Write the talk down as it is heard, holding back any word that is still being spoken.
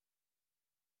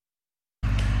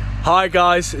Hi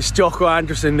guys, it's Jocko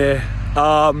Anderson here.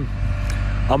 I'm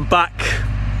back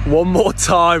one more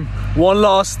time, one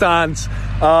last stand.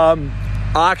 I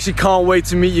actually can't wait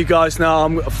to meet you guys now.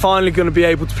 I'm finally going to be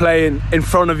able to play in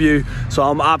front of you, so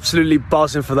I'm absolutely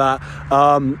buzzing for that.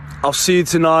 I'll see you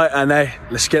tonight, and hey,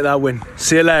 let's get that win.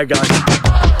 See you later, guys.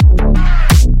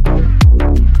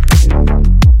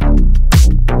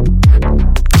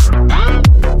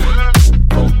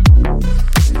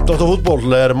 Dr. Fútbol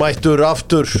mættur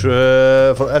aftur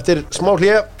eftir smá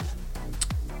hlé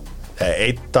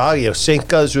einn dag, ég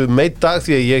senkaði þessu einn dag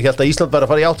því að ég held að Ísland væri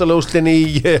að fara í áttalegúrslitin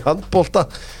í handbolta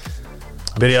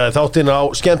byrjaði þáttinn á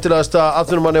skemmtilegasta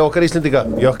atvinnumanni okkar Íslendinga,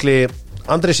 Jökli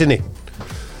Andrésinni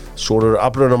sonur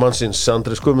aflaunamannsins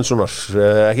Andrés Guðmundssonar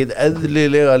ekkert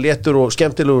eðlilega léttur og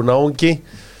skemmtilegur náungi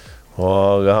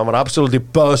og hann var absolutt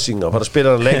buzzing að fara að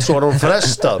spila hann leik svo var hann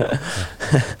frestað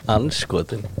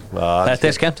Anskotin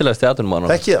Þetta skemmtilegast í atvinnumann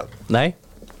Þekki það? Nei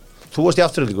Þú varst í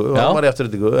afturhendingu, hann var í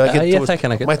afturhendingu ég þekki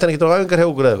hann ekkert Mætti hann ekkert á æfingar hjá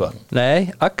okkur eða eitthvað? Nei,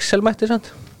 Axel mætti samt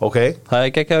Ok Það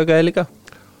geggjaði gæði líka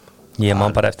Ég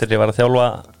man bara eftir ég var að þjálfa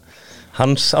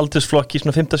hans aldursflokki,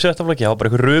 svona 5-7 flokki það var bara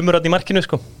eitthvað rumur í markinu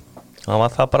sko hann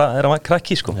var það bara, hann var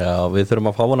krakki sko Já, við þurfum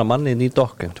að fá hana manni í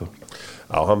dokk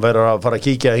Já, hann verður að fara að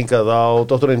kíkja hingað á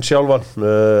doktorinn sjálfan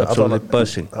Absolutely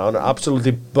buzzing Hann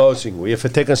absolutely buzzing og ég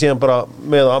tek hann síðan bara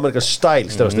með á American Style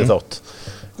stefnst þátt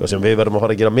sem við verðum að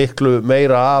fara að gera miklu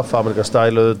meira af American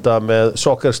Style auðvitað með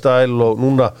Soccer Style og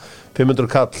núna 500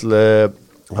 kall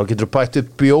þá getur þú bætt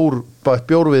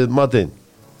bjór við matinn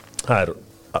það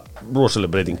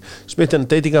rosalega breyting Smitten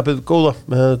dating appið góða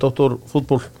með Dr.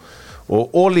 Fútbol og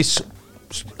Ólís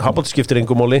Handbolti skiptir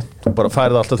engu máli þú bara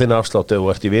færið alltaf þinna afslátt ef þú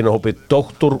ert í vinahópi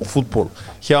Dr. Fútbol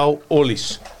hjá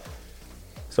Ólís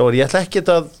þá ég ætla ekkert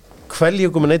að kvelja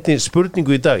ykkur með neinni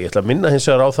spurningu í dag ég ætla að minna hins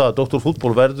vegar á það að Dr.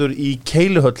 Fútbol verður í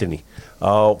Keiluhöllinni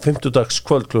á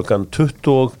 50-dagskvöld klukkan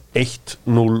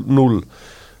 21:00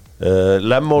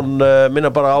 Lemon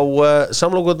minna bara á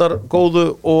samlokurnar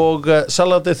góðu og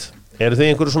salatið eru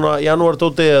þið einhverju svona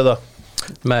janúardóti eða?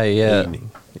 Nei,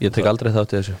 ég tek aldrei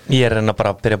þátt í þessu Ég reyna bara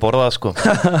að byrja að borða það sko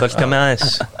Fölka með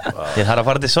aðeins Ég þarf að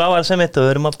fara til Svavar sem mitt og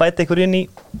við erum að bæta ykkur inn í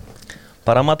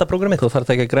bara mataprógrammið Þú þarf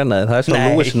ekki að greina þig, það er svona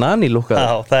Louis Nani lúkað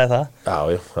Já, það er það Já,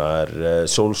 það er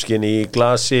sólskin í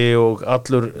glasi og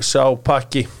allur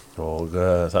sápakki og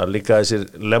það er líka þessir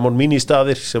Lemon Mini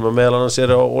staðir sem að meðal annars er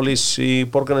á Ólís í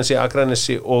Borgarnesi,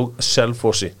 Akranesi og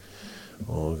Selfossi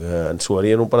og en svo er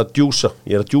ég nú bara að djúsa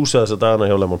ég er að djúsa þessa dagana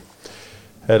hjá Lemon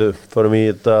Herru, förum í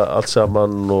þetta allt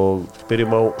saman og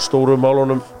byrjum á stóru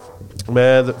málunum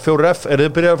með 4F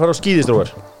þið byrjað að fara á skíðistrófar?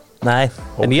 Nei,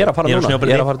 en ég er að fara núna, ég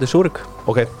er að fara til Súrik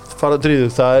Ok, fara að dríðu,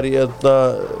 það er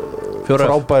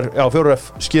frábær, já 4F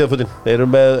skíðafötin, þeir eru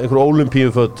með einhverju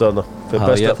ólympíuföt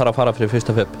ég þarf að fara fyrir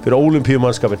 1. feb fyrir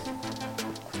ólympíumannskapin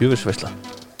Júfisveisla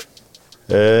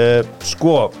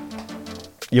Sko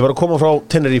ég var að koma frá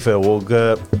Tenerife og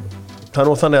það er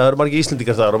nú þannig að það eru margir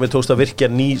Íslendingar þar og við tókst að virkja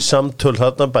ný samtöl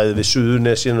þarna bæði við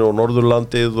Suðurnesinu og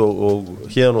Norðurlandið og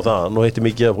hérna og það nú heitir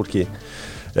mikið af fólki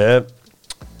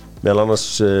meðal annars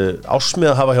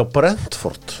ásmið að hafa hjá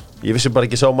Brentford ég vissi bara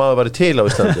ekki sá maður væri til á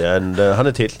Íslandi en hann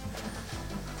er til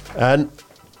en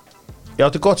ég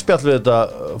átti gott spjall við þetta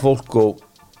fólk og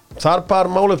þar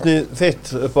bar málefni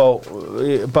þitt upp á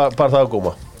bar það að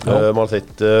góma mál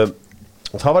þitt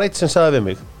og það var eitt sem sagði við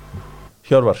mig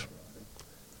Hjörvar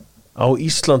á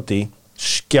Íslandi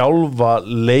skjálfa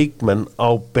leikmenn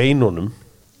á beinunum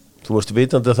þú veist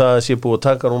vitandi það að sé búið að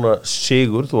taka núna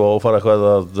sigur þú á að fara eitthvað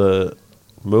að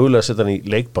mögulega setja hann í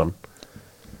leikbann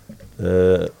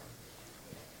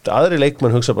aðri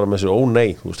leikmenn hugsa bara með sér nei,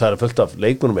 þú veist það er fullt af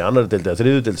leikmennum í annari deildi eða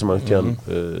þriðju deildi sem hafa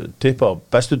tippa á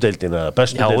bestu deildin eða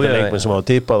bestu deildin leikmenn sem hafa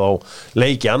tippað á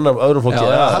leiki öðrum fólki,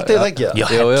 haldið það ekki?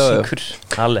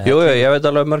 Jú, ég veit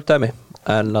alveg mörg dæmi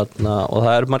en og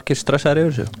það eru margir stressaðir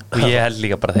yfir þessu og ég held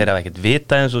líka bara þeir hafa ekkert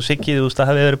vita eins og Siggi þú veist það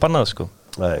hafi verið bannað sko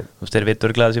þú veist þeir vita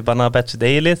örglega þessi bannað að betja sitt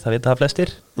eigilið það vita það flestir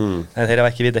en þeir hafa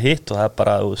ekki vita hitt og það er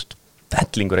bara þú veist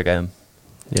fellingur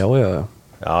eitthvað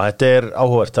Já, þetta er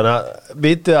áhugavert þannig að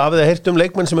vitið hafið þið heyrt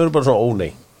leikmenn sem eru bara svona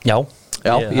ónei Já,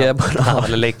 ég er bara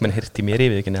alveg leikmenn heyrt í mér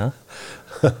yfir ekki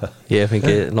ég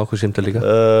fengi nokkuð símtöl líka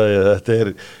þetta er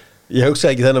ég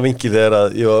hugsaði ekki þennan vinkil þegar að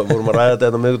vorum að ræða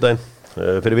þetta á miðvikudaginn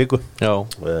fyrir viku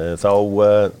þá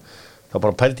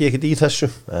bara pældi ég ekkert í þessu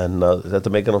en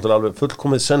þetta meikar náttúrulega alveg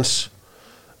fullkomið sens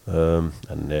en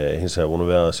hins vegar vonum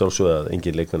við að sjálfsögða að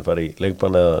engin leikmenn fari í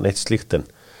leikbann eða neitt slíkt en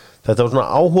þetta var svona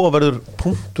áhugaverður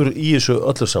punktur í þessu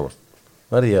öllu saman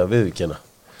verði ég að viðurkenna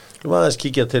við aðeins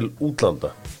kíkja til útlanda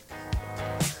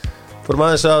fórum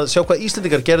aðeins að sjá hvað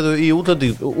Íslendingar gerðu í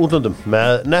útlöndum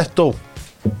með Netto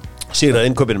sigraði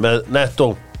innkaupin með Netto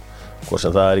hvort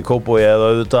sem það í Kópavogi eða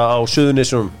auðvitað á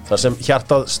Suðurnesjum þar sem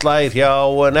hjartað slær hjá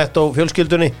Netto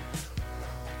fjölskyldunni.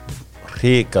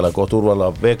 Hrikalega gott úrval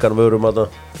af veganvörum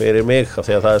fyrir mig af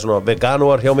því að það svona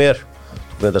veganúar hjá mér.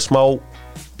 Þetta smá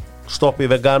stopp í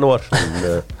veganúar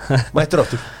mættur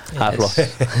áttur. Það er flott.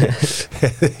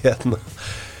 Hérna.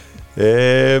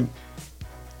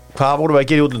 Hvað vorum við að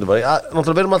gera í útlöndum?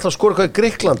 Náttúrulega verðum alltaf að skora eitthvað í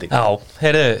Grikklandi. Já,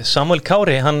 heyrðu, Samuel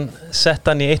Kári, hann sett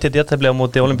hann í 1-1 jafntefli á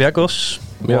móti Olympiakos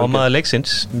og maður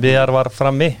leiksins. Viðar var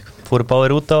frammi, fóru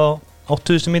báðir út á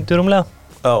 8000 mínútur rúmlega.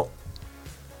 Já.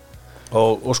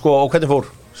 Og hvernig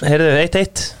fór? Heyrðu,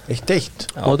 1-1. 1-1?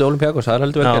 Móti Olympiakos, það er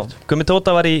heldur vel gert. Gummi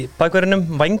Tóta var í bakverðinum,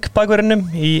 vangbakverðinum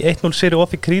í 1-0 sigri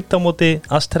Ofi Krít á móti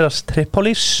Asteras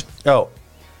Tripolis. Já.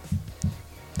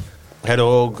 Heyrðu,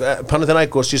 og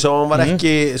Panathinaikos, ég sá að hann var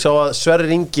ekki, sá að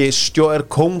Sverrir Ingi er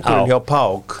kóngurinn hjá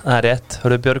PAOK. Það er rétt,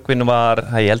 Hörður Björgvin var,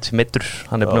 ég held sér meiddur,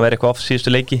 hann búin að vera eitthvað off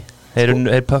síðustu leiki.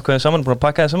 Þeir pakkaði saman, búin að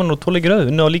pakka það saman og 2 leikir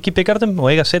unnu á líki byggarðum og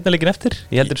eiga setna leikin eftir.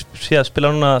 Ég heldur síðan að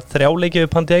spila núna 3 leiki við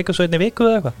Panathinaikos og 1 viku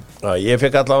eða eitthvað. Já, ég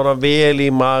fekk allavega vel í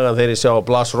magan þegar ég sá að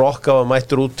Blas Rokka var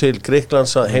mættur út til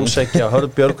Grikklands að heimsækja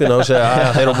Hörður Björgvin og segja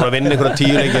að þeir eru búin að vinna einhverja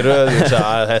 10 leiki röð. Ég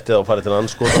sagði að þetta er að fara til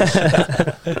anskotans.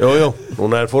 Jú,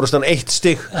 núna fórustan 1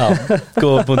 stig. Já,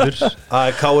 góða búndur.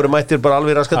 Kári mættir bara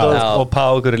alveg raskat og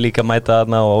PAOK eru líka mæta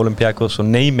þarna og Olympiakos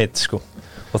og name it sko.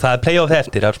 Og það er play-off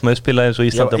eftir, það er smöð spilað eins og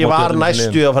Íslanda. Ég var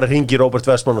næstu að fara að hringi Róbert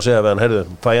Westman og segja við hann, heyrðu,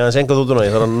 fæ ég aðeins engað út úr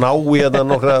ég þarf að ná í þetta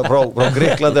nokkra frá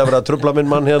Gríklandi að vera að trubla minn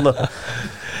mann hérna.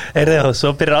 Heyrðu,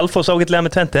 svo byrjar Alfons ágætlega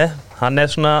með 20. Hann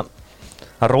er svona,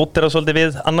 hann rótir á svolítið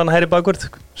við annan hægri bakvörð,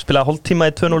 spilaði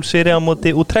hálftíma í 2-0 sigri á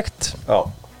móti Utrecht. Já,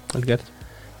 vel gert.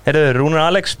 Heyrðu, Rúnar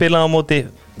Alex spilaði á móti,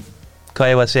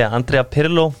 hvað ég var að segja, Andrea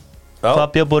Pirlo,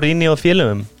 Fabio Borini og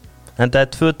félögum. En það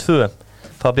er 2-2.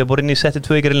 Fabio Borini setti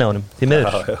 2 í grillnjáðunum, því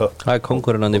miður. Það er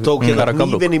kongurinn hann í tók hérna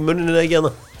hnífinn í munninu eða ekki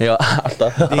hana. Já,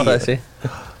 alltaf, það er þessi.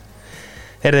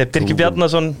 Heyrðu, Birgir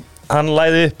Bjarnason, hann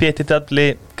læði upp í 1 jafntefli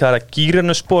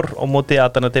Gíranuspor og móti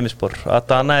Adana Demirspor.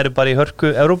 Adana eru bara í hörku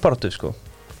Evróparáttu, sko.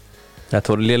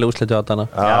 Þetta voru lélega úrslitu Adana.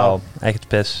 Já, ekkert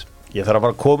spes. Ég þarf að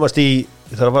bara komast í,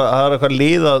 það er eitthvað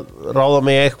lið að ráða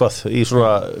mig eitthvað í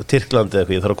svona Tyrklandi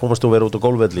eitthvað, ég þarf að komast og vera út á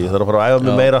golfvelli, ég þarf að fara að æfa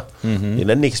mig meira, ég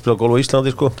nenni ekki að spila golf á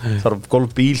Íslandi sko, þarf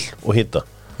golfbíl og hitta.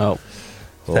 Já.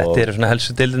 Þetta eru svona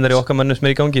helstu deildirnar í okkar mönnum sem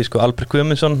er í gangi sko, Albert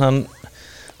Guðmundsson, hann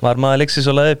var maður leiksins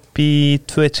og laði upp í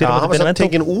 2-1 Já, hann var samt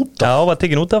tekinn út af. Já, var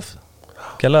tekinn út af,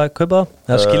 gæla að kaupa það,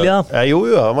 eða skilja það. Jú,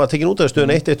 hann var tekinn út af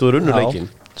stöðun 1-1 og runnuleikin.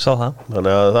 Sá það.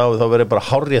 Þannig að þá verið bara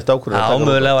hárrétt ákvörðun. Já,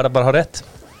 mögulega var það bara hárrétt.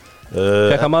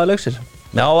 Fekk hann maður leiksins?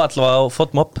 Já, allavega á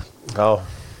FODMOB. Já.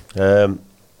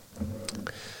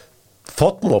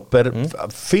 FODMOB er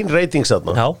fín ratings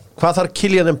þarna. Já. Hvað þarf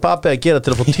Kylian Mbappé að gera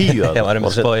til að fá 10? Ég var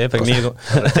að spá, ég fekk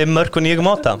 5 mörk og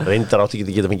 9,8. Reyndar átti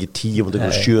ekki að geta fengið 10 mútið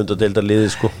ykkur 7. deildar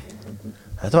liði sko.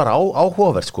 Þetta var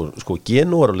áhugavert sko.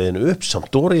 Genoa er á leiðinu upp,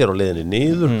 Sampdoria er á leiðinu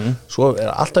niður. Svo er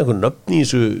alltaf einhver nöfn í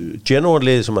þessu Genoa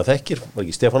liði sem maður þekkir. Var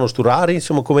ekki Stefano Sturari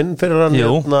sem kom inn fyrir hann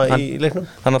í leiknum?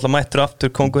 Hann alltaf mættur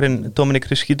aftur kongurinn Dominic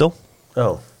Riscido.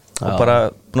 Já. Og bara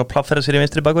búin að plaffera sér í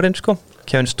vinstri bakvörðinn sko.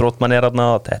 Kevin Strootman er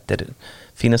aðna og þetta er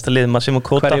fínasta lið, Massimo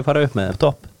Cota. Hverju fara upp með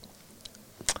það?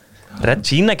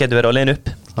 Regina getur verið á leiðinu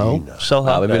upp. Sá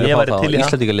það, ég væri til í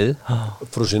Íslandíkaliði.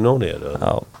 Frosinone er það.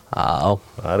 Já.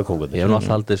 Það eru kongurinn. Ég hef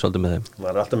alltaf haldið svolítið með þeim. Það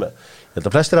er alltaf með. Ég held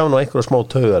að flestir hafa nú einhverja smá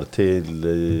taugar til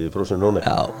Frosinone.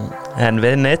 Já. En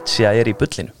Venezia er í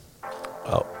bullinu.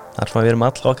 Já. Þar sem við erum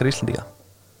all okkar Íslandíka.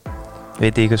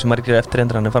 Veit ég hversu margir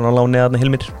eftirhendur, hann er farin á láni aðna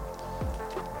Hilmir.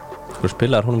 Þú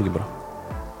spilaðar honum ekki bara?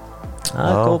 Það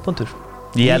er góð punktur.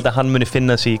 Ég held að hann muni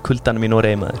finna sig í kuldanum í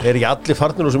Noregi maður. Er ekki allir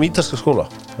farnir úr sem ítalska skóla?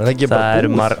 Það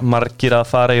eru margir að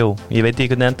fara, jú. Ég veit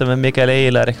ekki hvernig enda með Mikael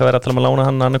Egil, er eitthvað að vera að tala um að lána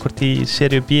hann annarkvort í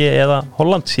Serie B eða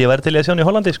Hollands. Ég væri til að sjá hann í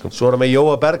Hollandi, sko. Svo er það með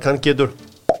Jóa Berg, hann getur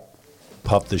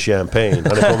pop the champagne.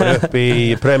 Hann er komin upp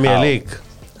í Premier League.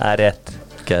 Það er rétt.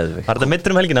 Geðveikt. Það er þetta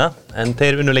middur helgina, en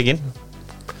þeir vinnu leikinn.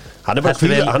 Hann er bara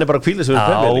að hvíla sig við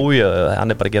Premier League. Já,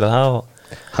 hann er bara að gera það og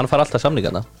hann fær alltaf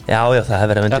samningana. Já, það hefur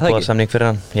verið að vinda góða samning fyrir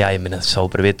hann. Já, ég minna sá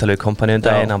bara viðtalið í kompani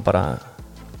daginn, hann bara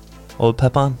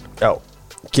ópeppa hann. Já,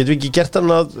 getum við ekki gert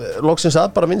hann að loksins að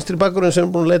bara vinstri bakkurinn sem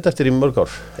við búin að leita eftir í mörg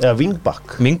ár? Eða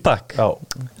wingback? Wingback? Já.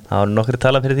 Það var nokkur að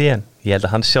tala fyrir því en ég held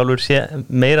að hann sjálfur sé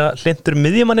meira hlindur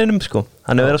miðjumanninum, sko.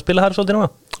 Hann hefur verið að spila þar svolítið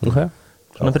núna. Okay.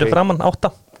 Svona fyrir framann,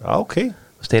 8. Já, ok.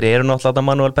 Þeir eru náttúrulega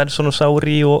Manuel Benson og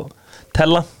Sauri og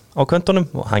Tella á köntunum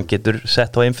og hann getur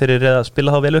sett á einn fyrir að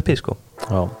spila þá vel uppi sko.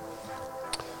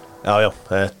 Já,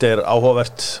 þetta er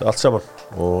áhugavert allt saman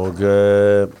og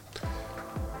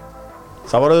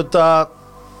það var auðvitað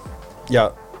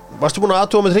varstu búin að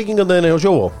aðtúa með tryggingandeginni hjá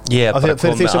Sjóvá? Ég er bara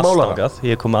komið allt ástangað.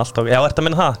 Ég er komið allt ástangað. Já, ertu að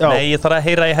minna það? Já. Nei, ég þarf að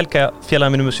heyra í Helga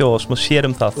félagið mínum með Sjóvá sem sér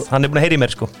það. Hann er búin að heyra í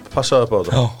mér, sko. Passaðu upp á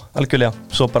þetta. Já, algjörlega.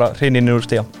 Svo bara hreininn úr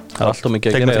stíða. Það alltaf mikið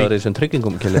að gera þessum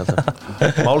tryggingum, Kelly.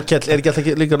 Málkell, ekki alltaf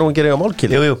líka nóg að gera á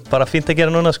málkell? Jú, bara fínt að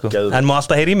gera núna, sko. En má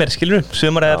alltaf heyra í mér, skilur.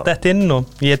 Sumarið er dett inn og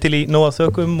ég er til í nóg af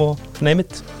þökum og name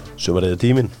it. Sumarið er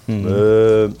tíminn.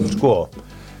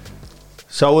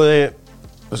 Sáuði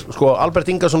Albert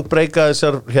Ingarsson breykaði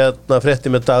þessar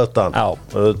frétti með Dag Dan.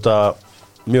 Þetta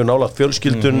mjög nálægt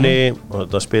fjölskyldunni og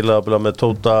þetta spilaði með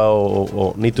Tóta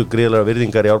og nýtur gríðlega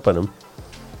virðingar í Árbænum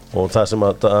og það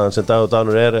sem Dag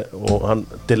Danur og hann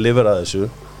deliveraði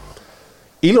þessu.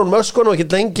 Elon Musk var nú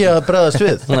ekki lengi að bregðast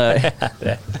við. Nei.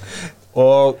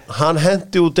 Og hann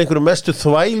hendi út einhverju mestu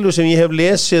þvælu sem ég hef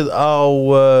lesið á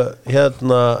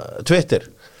Twitter.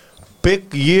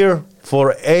 Big year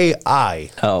for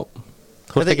AI. Já.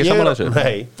 Þú ert ekki sammála þessu?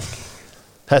 Nei.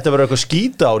 Þetta verður eitthvað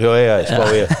skítár hjá AI, spá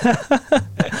ég.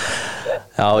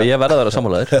 Já, ég verði að vera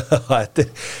sammála þér.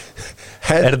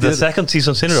 Er þetta second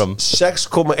season syndrome?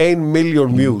 6,1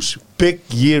 million views. Big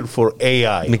year for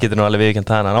AI. Mér getur nú alveg viðkjönd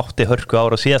það, hann átti hörku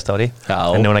ára á síðast ári. Já.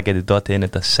 En núna getið dotið inn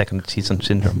þetta second season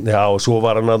syndrome. Já, og svo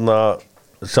var hann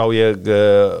sá ég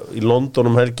í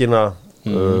London helgina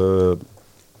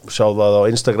sá það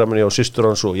á Instagraminu og systur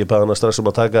hans og ég bæði hann að stressa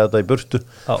að taka þetta í burtu.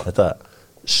 Þetta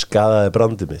skadaði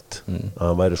brandið mitt að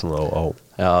hann væri svona á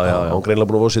greinlega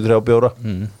búin að voða sér 3 bjóra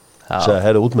sagði,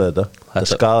 herru út með þetta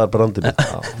skadar brandið mitt.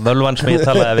 Völvan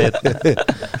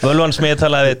Smið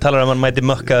talaði við talar hann mæti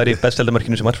mökkaður í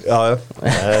bestseldamörkinu sem var.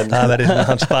 Það verið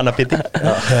hans spanabitti.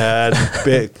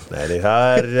 Nei,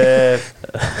 það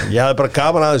ég hafði bara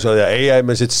gaman aðeins að því að AI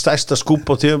með sitt stærsta skúp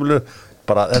á tímabilinu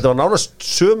þetta var nánast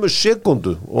sömu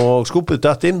sekundu og skúpið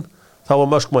datt inn þá var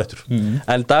Musk mættur.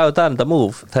 En Dag Dan, þetta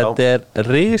move, þetta er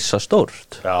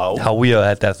risastórt. Já,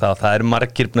 þetta það. Það eru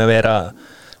margir búin að vera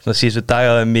svona síðustu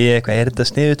dagaði mig eitthvað, þetta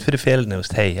sniðut fyrir félaginu?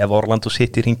 Hei, ef Orlando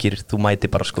City ringir, þú mæti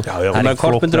bara sko. En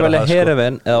hvort myndur velja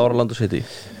Heerenveen eða Orlando City?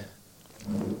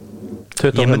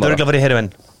 Ég myndi örugglega fara í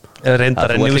Heerenveen.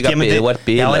 Reyndar, en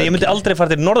ég myndi aldrei fara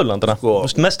til Norðurlandana.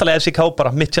 Mestalega FCK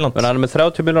bara mitt í land. En hann er með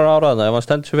 30 milljónar ára ef hann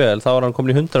stendur sér vel, þá er hann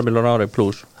komin í 100 milljónar ára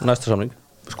pluss næsta samning.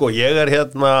 Ég er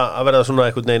að verða svona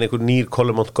einhver nýr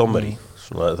Colin Montgomery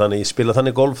þannig ég spila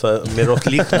þannig golf mér er oft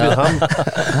líkt við hann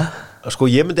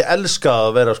ég myndi elska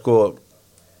að vera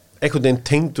einhvern veginn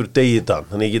tengdur degi Dan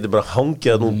þannig ég geti bara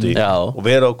hangið úti og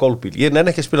vera á golfbíl ég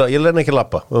nenni ekki að spila, ég nenni ekki að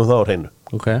labba það á hreinu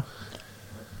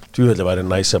Tjúhöldi væri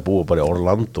næs að búa bara í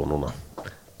Orlando núna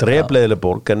drefleiðileg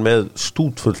borg en með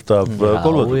stútfullt af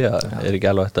golfvöldum. Já, er ekki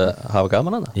alveg hægt að hafa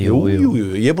gaman hana? Jú,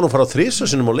 ég er búin að fara á 3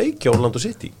 sinnum á leiki á Orlando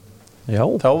City. Já.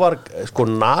 Þá var,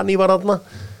 Nani var þarna,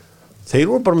 þeir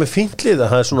voru bara með fínklið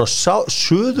að það er svona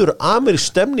söður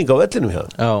amerísk stemning á vellinum hér.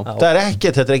 Það er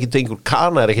ekkert, þetta er ekkert einhver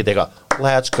kana, er ekkert eitthvað,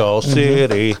 let's go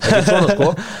city, ekkert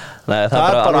svona Nei, það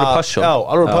er bara alveg passion. Já,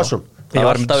 alveg passion. Það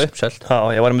var alltaf uppselt. Já,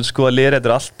 ég var að mynda skoða liðir, þetta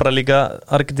er allt bara líka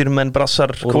Argentínumenn,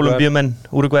 brassar, Kólumbíumenn,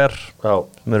 Úrugvæjar. Já.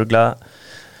 Mörgulega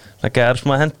það er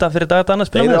svona að henda fyrir dag annars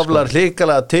spila með. Það er aflega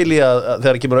hlikalega til í að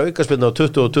þegar kemur aukaspilna á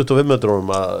 20 og 25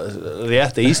 metrum að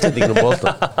rétta Íslendingunum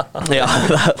bolta. Já,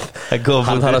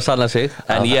 hann þarf að sanna sig.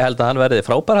 En ég held að hann verði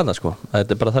frábær hann Þetta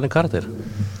er bara þannig karakter.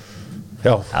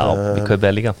 Já, við kaupið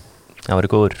það líka. Það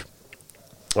verður góður.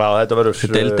 Já, þetta verður.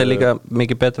 Þessi deild er líka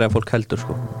mikið betra en fólk heldur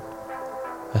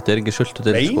Þetta er ekki sultu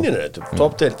deild Neinin, þetta er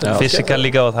top deild. Fysikal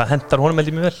líka og það hendar honum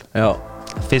heldur mjög vel. Já.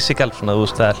 Fysikal, svona þú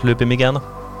veist það hlupið mikið hana.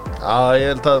 Já, ég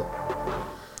held að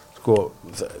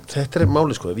þetta er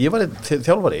máli ef ég var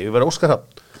þjálfari, ég var Óskar Hrafn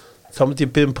þá myndi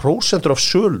ég biðja prósentur af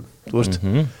sölum þú veist,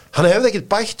 hann hefði ekkert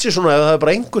bætt sér svona ef það er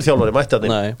bara einhver þjálfari mætti að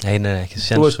Nei, ekki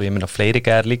sens og ég meina fleiri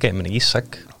gæðar líka, ég meina Ísak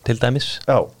til dæmis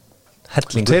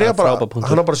Hellingur,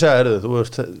 hann á bara að segja, þú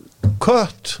veist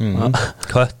kött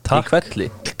kött, takk í kvelli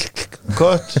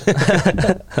kött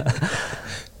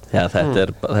Já,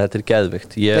 þetta er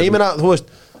geðvikt ég meina, þú veist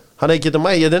hann hefði getað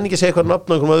mætt, ég er ekki að segja eitthvað nafn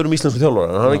á einhverjum öðrum íslensku þjálfara,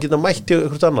 hann hefði getað mætt í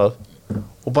eitthvað annað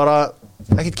og bara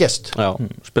ekkert gest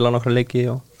spila nokkra leiki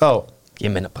ég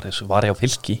meina bara þessu var ég á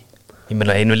Fylki ég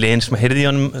meina einu liðin sem heyrði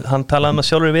hann talaði um að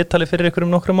sjálfur í viðtali fyrir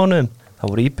einhverjum nokkra mánuðum það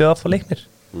voru IBF á leiknir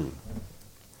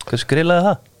hvað skrilaði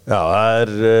það? Já, það er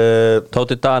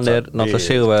Tóti Dan er náttúrulega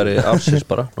sigurvegari ársins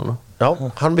bara núna. Já,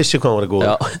 hann vissi hvað hann var góð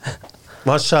og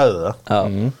hann sagði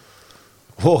það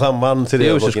og hann mann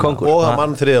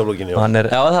þriðaflokkin Já,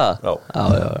 það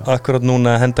Akkurat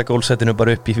núna henda gólsettinu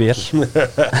bara upp í vél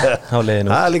á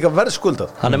leiðinu Það er líka verðskuldað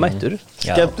Hann er mættur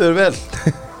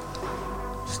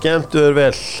Skemmtuður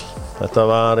vel Þetta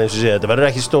var eins og sé Þetta verður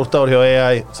ekki stórt ár hjá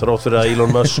AI þrótt fyrir að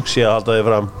Elon Musk sé að halda þig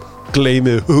fram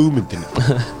gleymið hugmyndinu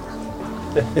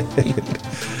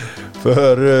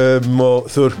Förum og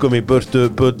þurrkum í burtu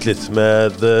bullið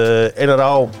með Einar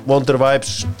Á, Wonder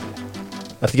Vibes.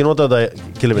 Ertu ekki notað þetta,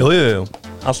 Killi minn? Jú,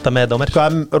 alltaf með þetta á mér.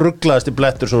 Hvað rugglaðasti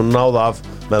blettur sem þú náða af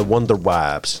með Wonder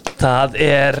Vibes? Það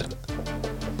er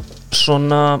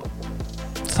svona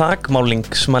þakmáling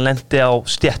sem að lendi á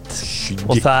stjett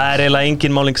og það er eiginlega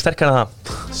engin máling sterkar en það.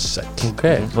 Sæll.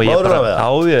 Og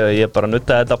ég bara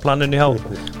nuttaði þetta á planinu hjá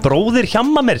bróðir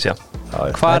Hjamma mér sér.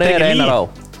 Hvar er Einar Á?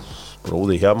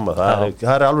 Bróði Hjamma, það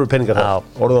er alveg peningar það.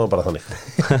 Orðum það bara þannig.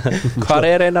 Hvar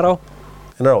er Einar Á?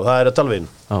 Einar Á, það er að Dalvín.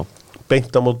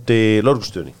 Beint á móti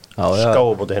lögreglustöðinni. Ská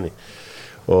á móti henni.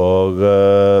 Og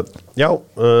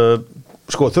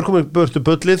sko, þurrkum við burtu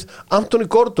bullið. Anthony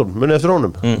Gordon, munið eftir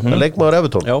honum. Leikmaður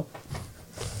Everton. Já.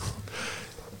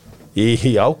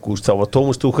 Í ágúst þá var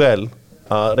Thomas Tuchel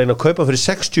að reyna að kaupa fyrir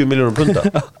 60 milljónum punda.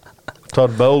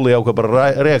 Todd Bowley ákvað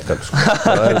bara rekan sko.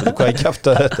 Hvað ég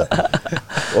kjaftaði þetta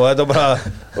og þetta bara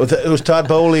og þú veist Todd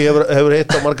Bowley hefur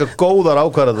hitt á marga góðar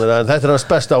ákvarðanir en þetta er hans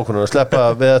besta ákvarðan að sleppa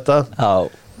við þetta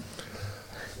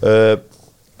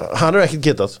hann er ekkert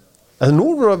getað en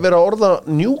nú er að vera að orða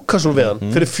Newcastle við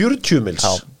hann fyrir 40 mils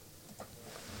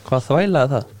Hvað þvælaði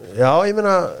það? Já, ég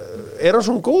meina, er hann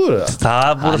svona góður eða?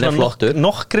 Það voru svona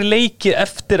nokkri leiki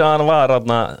eftir að hann var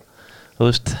þú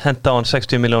veist, henda á hann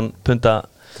 60 miljón punda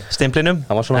stimplinum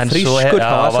hann var svona frískur,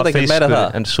 hann var ekki meira það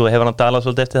en svo hefur hann dalað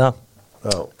svolítið eftir það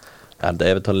en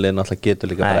Everton-lið náttúrulega getur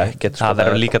líka bara ekkert það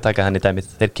verður líka að taka hann í dæmið,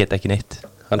 þeir geta ekki neitt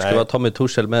hann skrifaði Tommy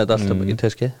Tuchel með þetta alltaf í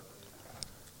TSG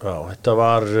Já, þetta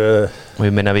var og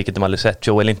ég minna að við getum alveg sett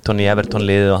Joe Wellington í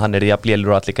Everton-liðið og hann er í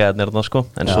jafnlélur og allir gæðarnir sko.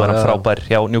 En svo er hann frábær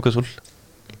hjá Newcastle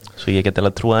svo ég get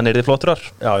alveg að trúa að hann er í flottur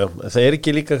Já, það er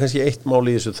ekki líka kannski eitt mál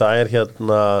í þessu það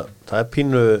er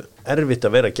pínu erfitt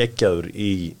að vera geggjaður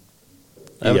í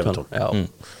Everton.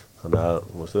 Þannig að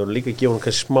þú verður líka að gefa hann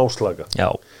kannski smáslaga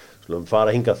Slum fara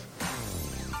hingað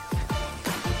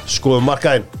Skoðum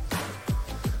markaðin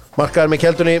með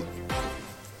keldunni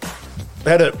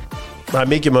Herðu það er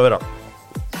mikið að vera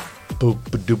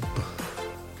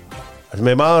Þetta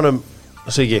með maðanum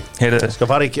Siggi ég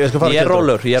er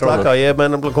rólur ég er með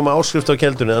nefnilega að koma áskrift á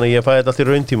keldunni þannig að ég fæ þetta allt í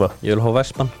rauntíma ég vil hóa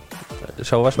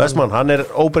Vestmann hann er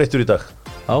óbreyttur í dag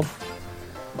Já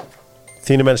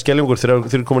Þínu menn Skellingur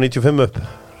 3,95 upp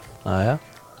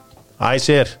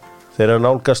Æsir þeir eru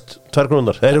nálgast 2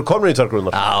 krónar þeir eru komin í 2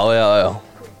 krónar Já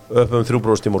upp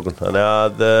 3% í morgun þannig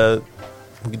að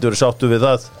þú getur verið sáttu við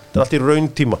það þetta er allt í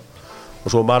rauntíma og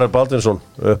svo Marel Baldvinsson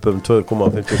upp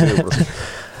 2,54%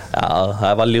 Já, það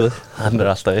er valjúið hann er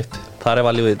alltaf upp það er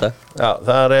valjúið í dag Já,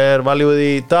 það er valjúið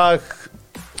í dag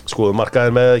skoðum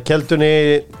markaðir með keldunni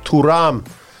Thuram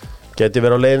geti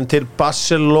verið á leiðin til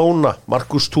Barcelona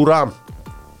Marcus Thuram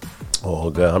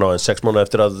og hann á 6 mánuð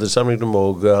eftir að samningnum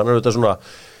og hann er auðvitað svona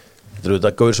þetta er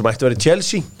auðvitað gauður sem ætti að vera í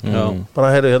Chelsea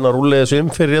bara heyrðu hérna rúlega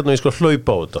þessu fyrir hérna og ég skal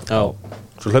hlaupa á þetta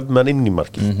svo hlaupum við hann inn í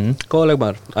markið Góða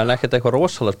leikmaður, en ekkert eitthvað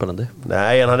rosalega spennandi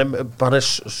Nei, en hann er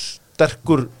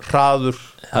sterkur, hraður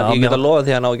Ég get að lofa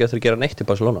því að hann á ekki eftir að gera neitt í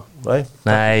Barcelona Nei,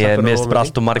 ég mist bara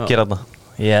allt og margir þarna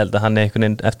Ég held að hann er einhvern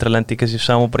veginn eftir að lendi kannski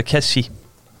saman bara Kessi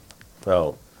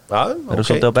okay.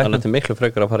 Hann er til miklu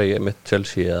frekar að fara í mitt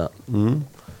Chelsea eða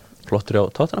flottur á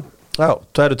Tottenham Já,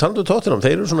 það eru talandu Tottenham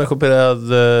þeir eru svona eitthvað byrjað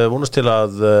að vonast til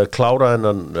að klára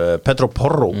hennan Pedro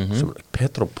Porro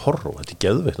Pedro Porro, þetta er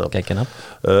geðveikt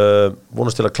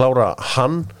vonast til að klára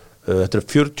hann þetta er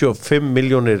 45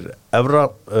 milljónir evra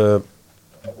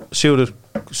Sigurður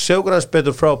aðeins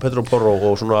betur frá Pedro Porro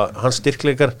og svona hans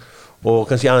styrkleikar og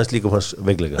kannski aðeins líka hans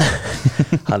veikleikar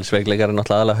hans veikleikar er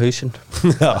náttúrulega aðalega hausinn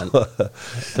þetta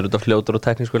er út af fljótur og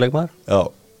teknísku leikmaður Já,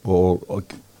 og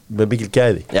með mikil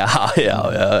gæði Já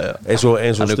eins og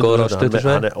hann er góður á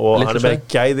stuttusveið og hann er með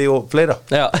gæði og fleira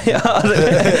Já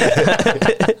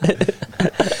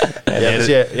ég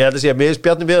held að segja mér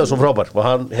Bjarni Viðarsson frábær og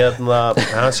hann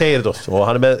segir þetta oft og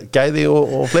hann er með gæði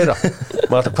og fleira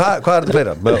hvað er þetta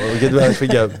fleira? Getum við aðeins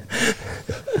fengið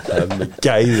með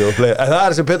gæði og fleira en það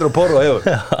er sem Pedro Porro hefur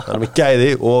hann er með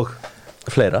gæði og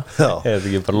fleira Er þetta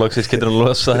ekki bara loksins getur hann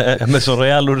losa með svo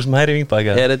realur sem hæri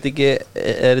vingbaka Er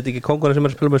þetta ekki kongurinn sem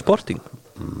er að spila með Sporting?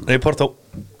 Nei, Porto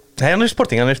Nei, hann er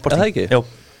Sporting Er það ekki? Jó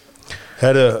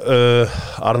Herðu,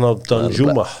 Arnaud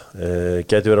Danjuma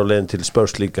geti verið á leiðin til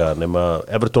Spurs líka nema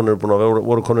Everton eru búin að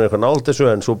voru konur eitthvað nált þessu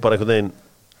en svo bara einhvern veginn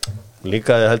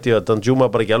líka held ég að Danjuma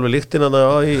bara ekki alveg líkt innan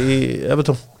í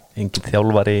Everton Engin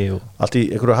þjálfari Allt í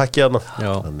einhverju hakki þarna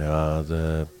Þannig að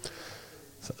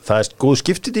það er góð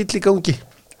skiptidíll í gangi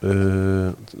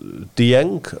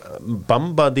Dieng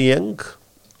Bamba Dieng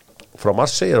frá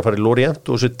Marseille er að fara í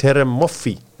Lorient og svo Terem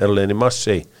Moffi er á leiðin í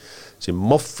Marseille sem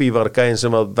Moffi var gæinn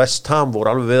sem að West Ham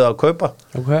voru alveg við að kaupa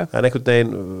Okay. en einhvern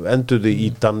veginn enduðu í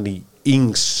Danny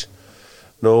Ings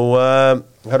nú,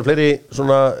 það eru fleiri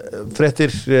svona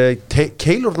fréttir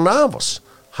Keylor Navas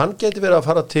hann geti verið að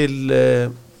fara til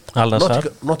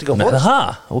Nottingham Forest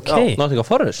ok Nottingham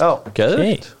Forest Já.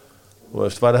 Geðveikt. og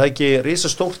veist, var það ekki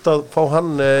risastórt að fá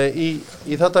hann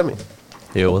í það dæmi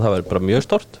Jú, það verður bara mjög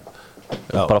stort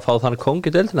bara að fá þann kóng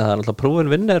í deildina það er alltaf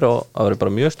prúfin vinnir og það verður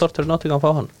bara mjög stort fyrir Nottingham að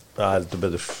fá hann Það heldur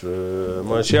betur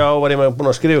Má sjá, var ég búin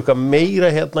að skrifa eitthvað meira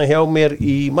hérna hjá mér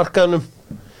í markaðnum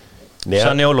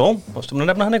Zaniolo, varstu búin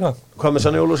að nefna hann eitthvað? Hvað með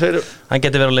Zaniolo segirðu? Hann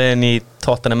getur verið á leiðin í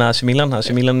Tottenham með AC Milan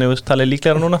AC Milan er talið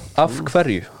líklegra núna Af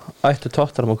hverju ættu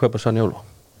Tottenham að kaupa Zaniolo?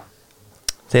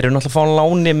 Þeir eru náttúrulega að fá hann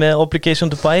láni með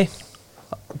obligation to buy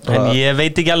en ég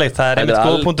veit ekki alveg það er einmitt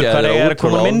góð punktur hvað er að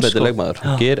koma minn sko.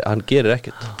 Hann gerir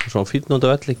ekkert svona fínn út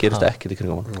af velli, gerist ekkert í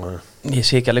kringum hann Ég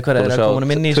sé ekki alveg hvað er að koma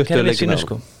minn í þessu kerfi sínu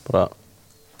sko.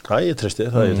 Það ég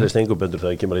treysti engum betur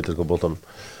það ég kemur ítalska boltanum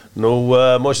Nú,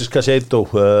 Moises Caicedo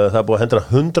það er búið að hendra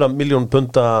 100 miljón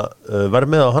punda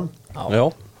vermið á hann Já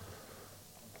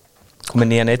Komið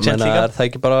nýjan agent líka Er það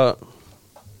ekki bara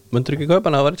mundur ekki kaupa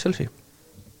hann að það var í Chelsea?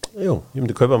 Jú, ég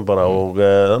myndi kaupa hann bara og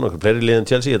það er nokkuð fleiri lið en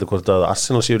Chelsea þetta hvort að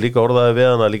Arsenal séu líka orðaði við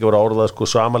hann að líka voru orðaði sko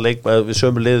sama leik við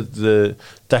sömu lið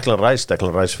Declan Rice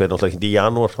fyrir náttúrulega ekki í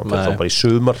janúar hann fyrir þá bara í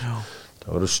sumar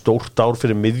það verður stórt ár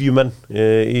fyrir miðjumenn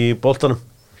í boltanum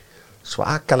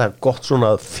svakalega gott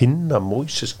svona að finna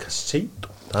Moises Caicedo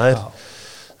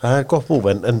það er gott múf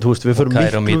en þú veist við förum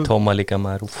Kærum í tóma líka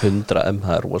maður 100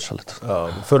 það er rosalegt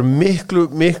við förum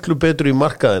miklu betur í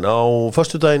markaðin á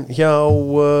föstudaginn hjá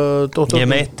Dóttor Ég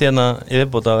meitt hérna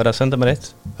yfirbútt að vera að senda mér eitt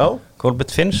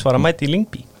Kolbett Finns var að mæti í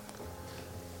Lyngby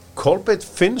Kolbett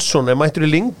Finnsson er mættur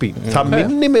í Lyngby það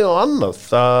minni mig á annað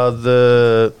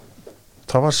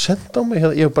það var sendt á mig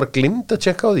ég hef bara glimmt að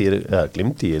tjekka á því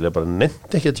ég bara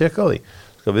nefndi ekki að tjekka á því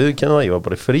skal viðurkenna það, ég var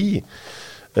bara í frí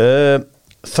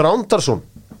Þrándarsson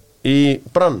í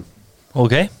Brann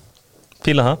Ok,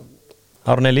 fíla það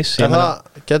Aron Elís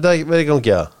Geta verið í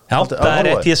gangi að Já, það er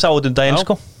rétt ég sá þetta daginn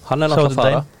sko Hann er náttúrulega að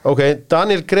fara Ok,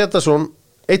 Daniel Gretarsson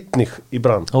einnig í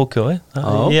Brann Ok,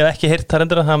 ég hef ekki heyrt það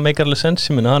endur að það meikar alveg sens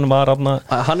hann var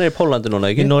Hann er í Pólandi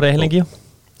núna, ekki? Í Noregi helengi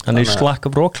Hann er í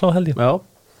Slakka Bróklá held ég Já,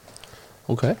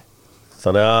 ok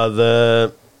Þannig að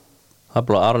Það er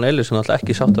bara Aron Elís sem alltaf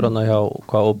ekki sáttur hann hjá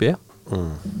hvað OB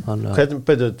Hvernig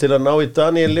betur til að ná í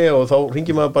Danieli og þá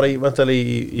ringir maður bara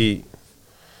í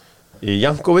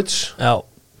Jankovic Já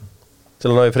til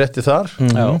að ná í frétti þar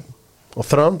Já og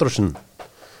Þrándarsson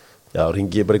já,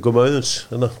 ringi ég bara í Guma Auðuns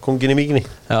kongin í Míkinni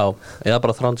Já, eða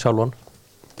bara Þránd sjálfan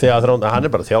þegar Þránd, hann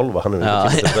er bara að þjálfa hann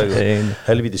er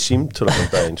helviti símtur á þann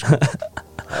daginn sko.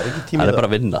 Það er ekki tími hann er bara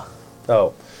að vinna Já,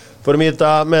 fórum í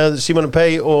þetta með Símon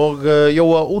Pei og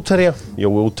Jóa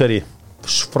Útherji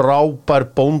frábær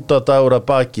bóndadagur að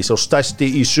baki sá stærsti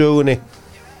í sögunni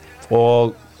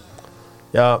og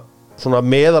já, svona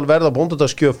meðalverð á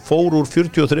bóndadagsgjöf fór úr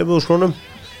 43.000 krónum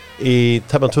í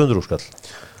tæpan 200 skall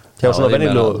hjá svona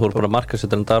venjulegu þú voru bara að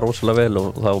markasetja hann það rosalega vel og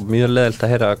það var mjög leðilt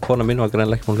að heyra að kona mín var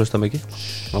greinlega ekki múin að hlusta mikið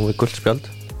hann var guldspjald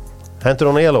hendur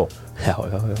hún að yellow? Já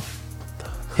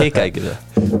heika ekki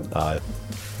það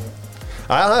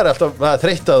það er alltaf, það er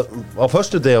þreytt á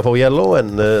föstudegi að fá yellow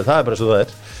en það er bara eins og það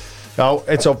er Já,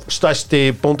 eins af stærsti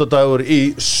bóndadagur í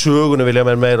sögunni vilja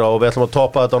mér meira og við ætlum að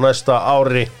toppa þetta á næsta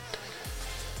ári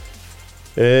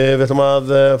við ætlum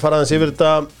að fara aðeins yfir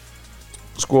þetta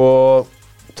sko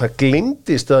það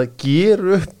gleymdist að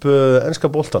gera upp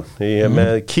enska boltan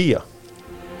með Kia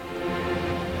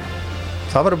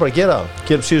það verður bara að gera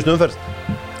upp síðustu umferð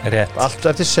Rétt allt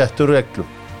eftir settur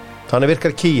reglum þannig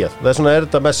virkar Kia það er svona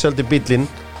þetta mest seldi bíllinn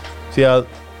því að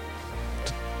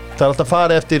það er alltaf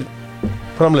farið eftir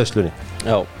framleiðslunni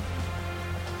Já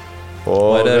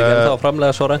og er það ekki ennþá að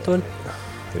framleiða svo ræntuðin?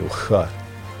 Jú, hvað?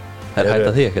 Er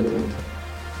hætta því ekkert?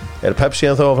 Er Pepsi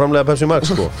ennþá að framleiða Pepsi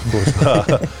Max sko?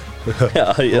 Já,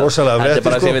 rosalega þetta er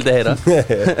bara sem ég vildi heyra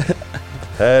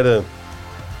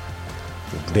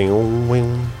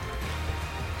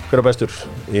Hver er bestur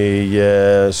í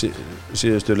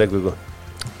síðustu leikvíku?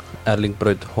 Erling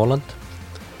Braut Haaland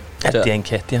Eddie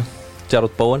Nketiah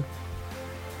Jarrod Bowen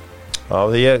Já,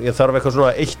 því ég þarf eitthvað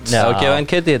svona eitt Já, að gefa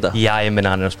Nketiah í þetta Já, ég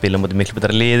meina hann er að spila mútið miklu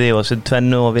betra liði og setja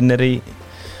tvennu og vinnir í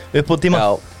uppbútíma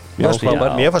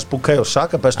Mér fannst Bukayo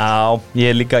Saka bestur Já,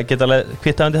 ég líka geta alveg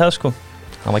kvittað undir það sko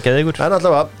hann var geðið ykkur En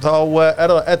allavega, þá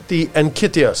er það Eddie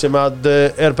Nketiah sem að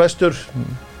er bestur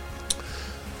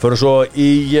Fyrir svo í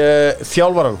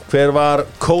þjálfaran Hver var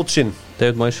coachinn?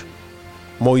 David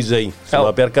Moisey sem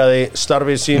að bjargaði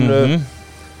starfi sínu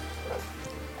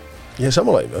Ég er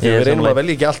sammála við reynum að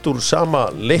velja ekki allt úr sama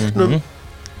leiknum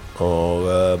og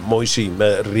Moisey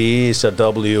með Risa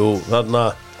W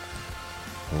þarna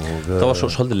Það var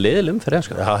svolítið liðil fyrir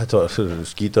enska. Já, þetta var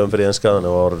skítaðum fyrir enska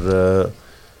þannig var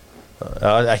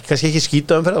kannski ekki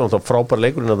skítaðum fyrir það var frábær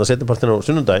leikurinn að það setja partinn á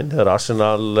sunnundaginn þegar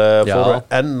Arsenal fóru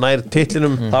enn nær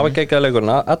titlinum. Það var geggjað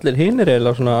leikurinn, allir hinir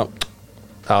eiginlega svona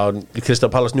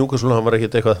Crystal Palace Newcastle, hann var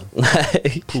ekkert eitthvað.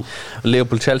 Nei,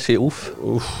 Liverpool Chelsea,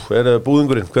 hver á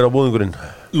búðingurinn?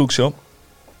 Luke Shaw.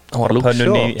 Hann var á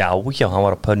pönnunni, hann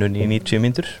var á pönnunni í 90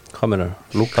 mínútur. Hvað meinar?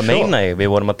 Hvað meina ég? Við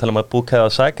vorum að tala að Bukayo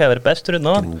Saka að vera bestur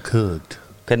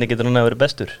Hvernig getur hann að vera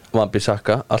bestur?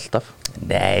 Wan-Bissaka, alltaf.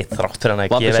 Nei, þráttur hann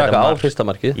að gefa Wan-Bissaka á fyrsta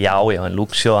markið. Já, en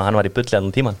Luke Shaw, hann var í bulli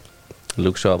allan tíman.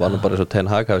 Luke Shaw var nú bara eins og Ten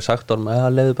Hag hafi sagt honum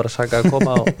að leiði bara Saka að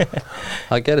koma og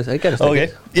það gerist ekki.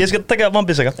 Ok, ég skal taka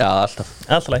Wan-Bissaka. Já,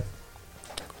 alltaf leið.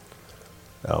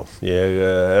 Já,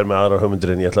 ég með aðra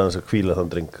hugmyndir en ég ætla að hvíla þann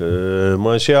dreng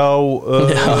Má ég sjá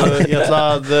ég ætla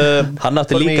að Hann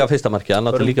átti líka fyrsta markið,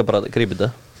 hann átti líka bara að grípa þetta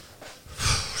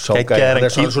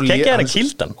Geggjaði hann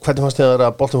kýldan Hvernig fannst þið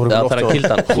að boltan fór Já, það er að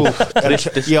kýldan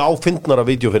Ég áfindnara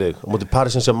vídeo fyrir þig á móti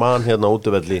Paris Saint-Germain hérna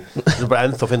útuvelli Það er bara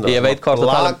ennþá finna Ég veit hvort að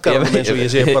tala eins og ég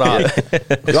sé bara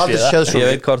Ég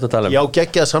veit hvort að tala Já,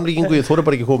 geggjaði samlíkingu, ég þóri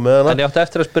bara ekki koma með hana En ég átti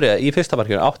eftir að spyrja, í fyrsta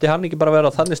markinu átti hann ekki bara að vera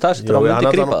á þannig staðsettur að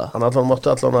myndi grípa það Hann allavega mátti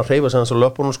allavega hreyfa sig hans á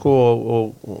löpunum sko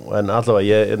en allavega,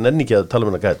 ég nenni ekki að tala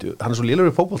um hennar gæti Hann er svo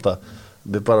lélegur í fótbolta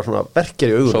við bara svona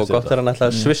verkir í augunum Svo gott þegar hann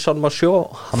ætlaði Svisson má sjó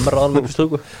hamraðan upp í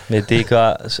stúku Veit ég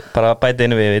hvað, bara bæti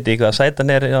einu við veit ég hvað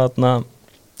sætan er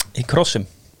í krossum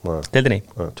deildinni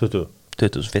 21.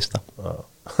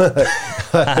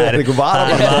 Það er einhver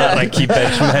varakýper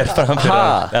sem er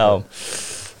framfyrir Já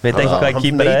Veit ekki hvað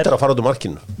kýper er Hann neitar að fara út úr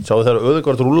markinu Sjáðu þegar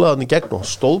Ödegaard rúlaði hann í gegn og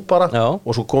stóð bara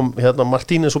og svo kom hérna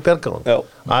Martínez og bjargaði hann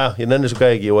Æja, ég nenni svo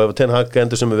gæði ekki og ef Ten Hag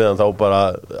endur sem við hann þá bara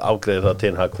afgreiði það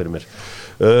Ten Hag fyrir mér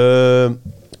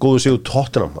Góðu sigur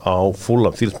Tottenham á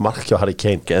Fulham þýrt mark hjá Harry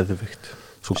Kane Geðvikt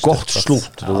Svo gott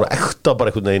slútt Það voru ekta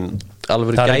bara einhvern veginn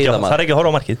Alveg gæða Það er ekki að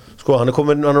horfa á markið Sko, hann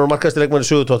er markast í leikmanni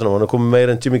sögu Tottenham Hann er komið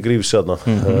meira en Jimmy Greaves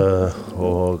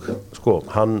og sko,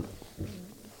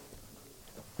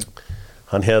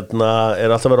 hann hérna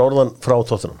er alltaf verið orðan frá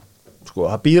Tottenham sko,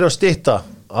 það býr að stytta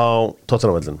á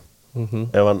Tottenham-vellinu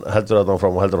ef hann heldur að hann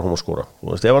fram og heldur að hann að skora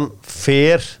ef hann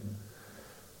fer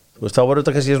þá var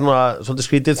þetta kannski svona svolítið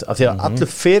skrítið af því að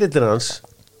allur ferillir hans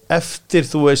eftir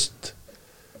þú veist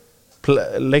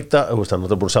leikta, hann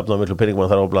er búin að safna miklu peningum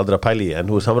hann þarf að bladra að pæla í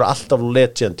en hann verður alltaf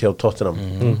legend hjá Tottenham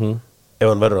ef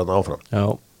hann verður hann áfram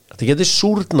þetta getur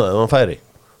súrnað ef hann færi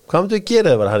hvað myndu við gera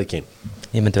ef það var Harry Kane?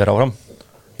 Ég myndi vera áfram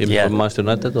Ég myndi Manchester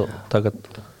United og taka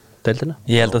deildina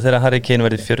Ég held að þegar Harry Kane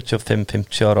verið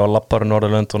 45-50 ára og lappar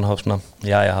Norðurlöndun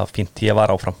já, fínt, ég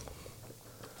var áfram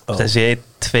Þessi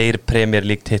 1-2 Premier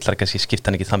League titlar kannski skipta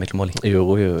hann ekki það miklu máli Jú,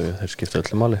 þeir skipta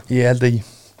öllu máli Ég held ekki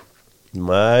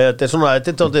Nei, þetta er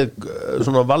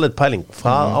svona valid pæling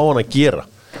hvað á hann að gera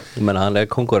Ég menna, hann er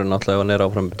kongurinn alltaf ef hann er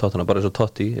áfram í Tottenham bara eins og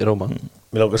Totti í Róma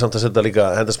Mér langar samt að setja líka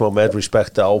henda smá mad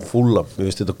respect á Fulham Mér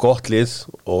finnst þetta gott lið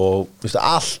og mér finnst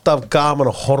alltaf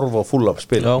gaman að horfa á Fulham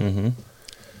spila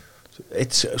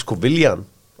Eitt, sko, Viljan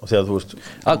og því að þú veist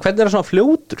Hvernig er það svona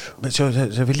fljótur?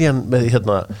 Viljan með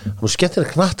hérna hann er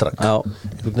skemmtilega knattrak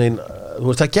þú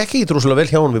veist, það gekk ekki droslega vel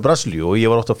hjá hann við Brasilíu og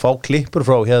ég var átt að fá klippur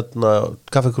frá hérna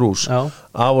Café Cruz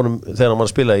af honum þegar hann var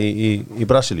að spila í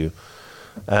Brasilíu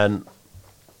en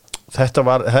það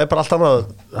er bara allt annað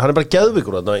hann er bara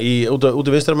geðvikur út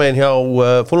í vinstra megin hjá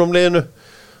Fulham-liðinu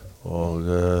og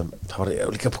það var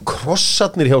líka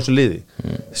krossatnir hjá þessu liði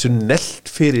þessu nelt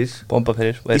fyrir bomba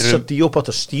fyrir Issa Diop átt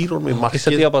að stýra honum í markið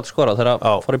Issa Diop átt að skora þegar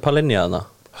hann fór í Palinja þarna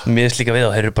Mér finnst líka við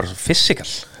að þeir eru bara svo physical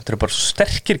þetta eru bara svo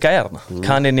sterkir gæjar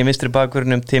Kanin í vinstri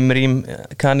bakvörnum, Tim Ream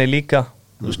Kanin líka,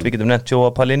 við getum nefnt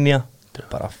Joa Palinja þetta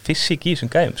er bara fysik í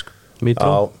þessum gæjum sko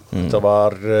þetta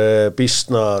var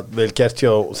býsna vel gert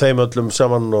hjá þeim öllum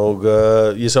saman og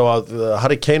ég sá að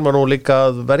Harry Kane var nú líka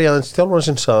að verja þess þjálfarinn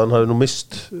sinns að hann hafi nú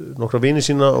mist nokkra vini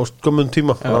sína á skömmun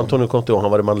tíma Antonio Conte og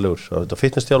hann var í mannlegur þetta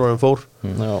fitness-þjálfarinn fór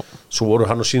svo voru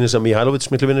hann og Sýnis að Mihailovic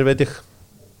miklu vinnir veit ég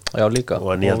Já líka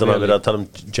og en ég held að hann verið að tala um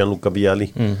Gianluca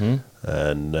Vialli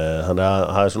en hann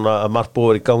er svona að margt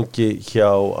búið í gangi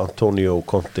hjá Antonio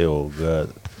Conte og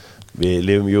við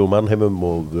lifum jú mannheimum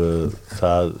og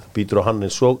það býtur á hann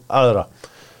eins og aðra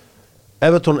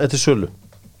Everton er til sölu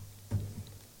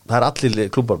það er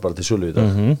allir klúbar bara til sölu í dag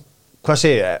hvað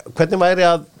segir ég, hvernig væri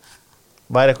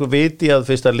eitthvað viti að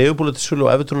fyrst að Liverpool er til sölu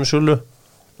og Everton er til sölu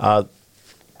að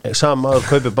maður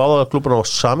kaupi báða klúbarna á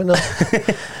samina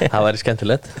það væri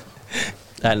skemmtilegt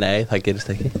nei, það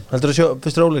gerist ekki heldur þú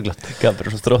fyrst er óleiklegt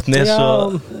Gabri svo Strótnis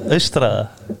og Austraða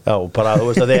já, bara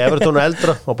þú veist að þegar Everton er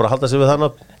eldra og bara halda sig við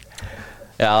þannig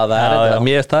Já, það er þetta,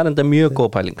 mér er það enda mjög góð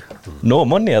pæling. No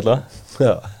money alltaf.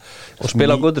 Já. Og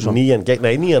spila á Guttersson. Nýjan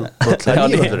völlurinn.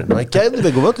 Það er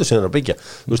geðveiku völlur sem þeir að byggja.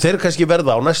 Þú veist, þeir eru kannski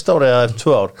verða á næsta ári eða eftir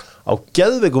 2 ár á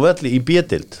geðveiku velli í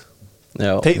B-dild.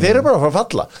 Þeir eru bara að fara að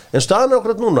falla. En staðan er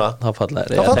okkur núna. Þeir falla.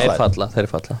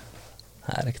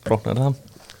 Það er ekkert bróknar það.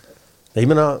 Ég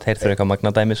meina, þeir þurfa eitthvað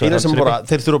magna dæmi þeir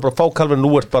þurfa bara að fá Calvin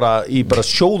Lewis bara í bara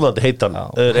sjóðandi heitan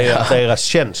það eiga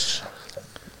sjens.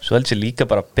 Svo held ég líka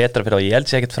bara betra fyrir ég held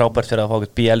ég ekkert frábært fyrir að fá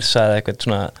eitthvað Bielsa eða eitthvað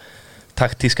svona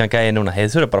taktískan gæði núna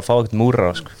þeir þurfa bara að fá eitthvað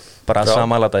múra sko. Bara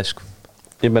samanlata sko.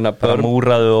 Ég meina bara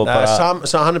múraðu og bara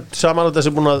hann er samanlata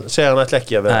sem búin að segja hann ætla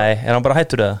ekki að vera. Nei, er hann bara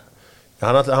hættur eða?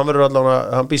 Hann verður allavega,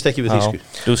 hann býst ekki við því sko.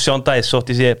 Þú Sean Dice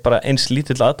sótti sér bara eins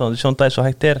lítill aðdáðan Sean Dice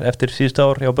og hægt eftir síðustu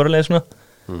ár hjá Burnley svona.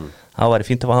 Það væri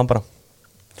fínt að fá hann bara.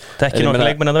 Það er ekki nokkuð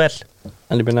leikmenn að það vel.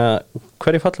 En ég meina,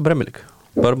 hverju falla Premier League?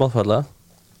 Bournemouth falla,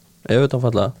 Everton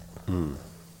falla.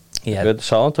 Ég veit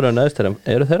Southampton neðstir,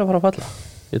 eru þeir að fara að falla?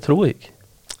 Ég trúi ekki.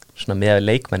 Svona með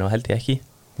leikmenn og held ég ekki.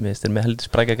 Mér finnst þeir með heldur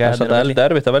sprækja gæðar. Það er heldur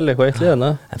erfitt að velja eitthvað eitt liðana.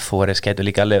 En Forrest getur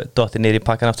líka alveg dottið niður í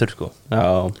pakkan aftur sko. Já.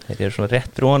 Þeir eru svona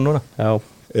rétt fyrir hann núna.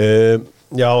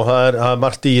 Já, það er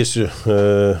margt í þessu.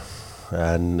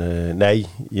 En nei,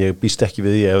 ég býst ekki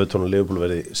við því að Everton og Liverpool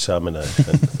verði saminaðir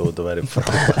en þó þetta væri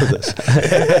frábært þess.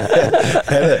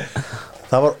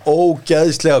 Það var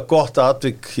ógeðslega gott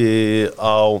atvik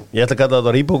á, ég ætla að kalla þetta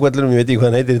á Reebok-vellinum, ég veit ekki hvað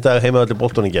hann heitir í dag, heimavalli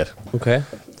Bolton í ger. Okay.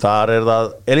 Þar er það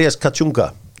Elias Kachunga,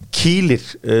 kýlir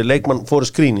leikmann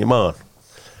Forrest Green í magan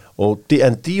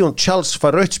en Dion Charles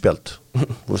fær rautt spjald.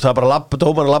 Það er bara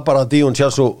dómarinn lappar að Dion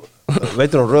Charles og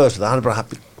veitur hann rauðast, hann er bara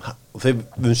happy. Og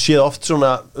við séð oft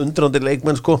svona undrandi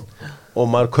leikmenn sko og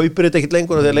maður kaupir þetta ekkert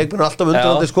lengur þegar leikmenn er alltaf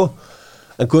undrandi sko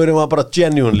en Guðurinn var bara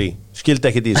genuinely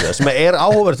skildi ekkert í sig sem er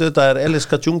áhugavert þetta er Elias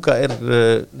Kachunga er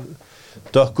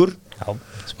dökkur og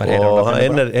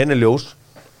hann er ljós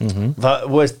það,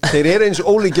 veist, þeir eru eins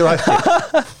ólíkir og hægtir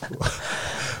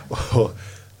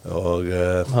og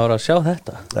það var að sjá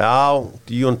þetta já,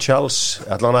 Dion Charles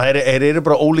þeir eru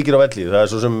bara ólíkir á velli það er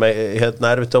svo sem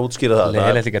erfitt að útskýra það það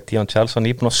er líka Dion Charles var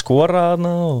nýbúin að skora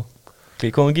þarna og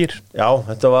klíkóðum gýr já,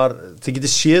 þetta var, þið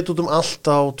getið séð út allt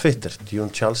á Twitter,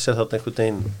 Dion Charles er þarna einhvern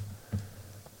veginn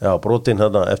já, brotinn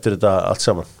þarna eftir þetta allt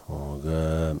saman og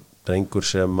drengur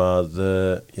sem að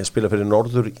ég spila fyrir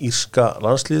Norður Írska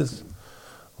landslið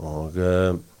og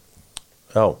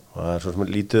já, það er svo sem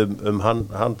lítið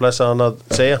hann blessaði hann að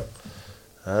segja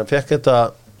hann fekk þetta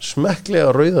smekklega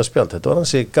rauða spjald, þetta var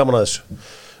hansi gaman að þessu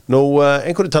nú,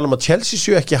 einhverju tala að Chelsea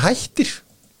séu ekki hættir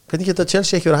hvernig geta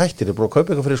Chelsea ekki verið hættir, er búin að kaupa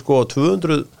eitthvað fyrir sko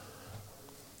 200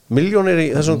 milljónir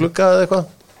í þessum glugga eða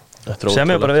eitthvað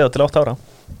sem er bara við á til 8 ára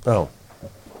já,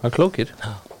 það er klókir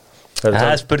það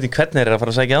er spurning hvernig er að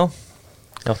fara að segja á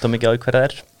ég átta mikið á hverja það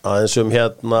er aðeins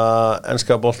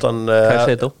enska boltan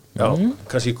já,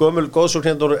 kannski gömul góðsókn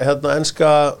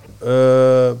enska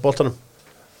boltanum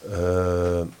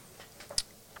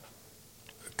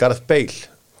Gareth Bale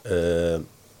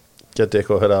geti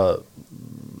eitthvað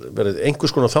verið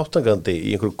einhvers konar þáttangandi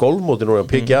í einhverju golfmóti núna á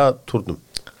PGA-túrnum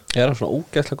er það svona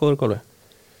ógæslega góður golfi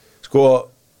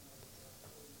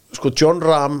sko John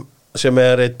Rahm sem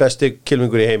er eitt besti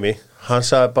kylfingur í heimi hann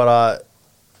sagði bara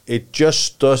it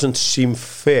just doesn't seem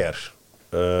fair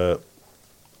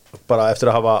bara eftir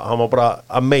að hann var bara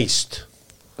amazed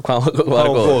hvað var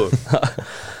góður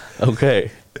ok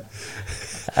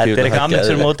þetta er eitthvað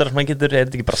amateur mótar sem hann getur er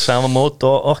þetta ekki bara sama mót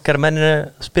og okkar mennir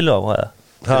spila á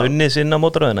það er unnið sinna á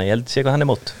mótaröðuna ég held að sé hvað hann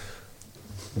er mót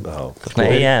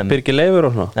Birgir Leifur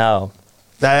og svona já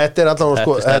þetta er allavega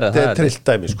sko, þetta er trillt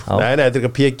dæmi sko. Nei, þetta er ekki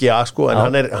PGA sko, en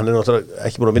hann er náttúrulega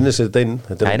ekki búin að vinna sér þetta inn,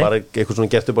 þetta er bara eitthvað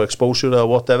svona gert upp á exposure eða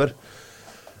whatever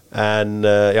en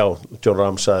já, John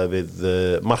Rahm sagði við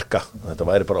Marka, þetta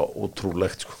væri bara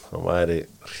ótrúlegt sko, hann væri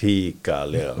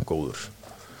ríkalega góður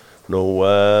nú,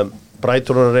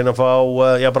 Brighton er að reyna að fá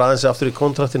já, bara aðeins aftur í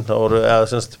kontraktinn þá voru, eða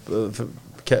semst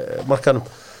Markanum,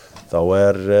 þá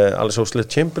er Alex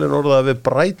Oxlade-Chamberlain orðað við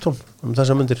Brighton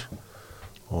þessa myndir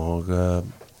og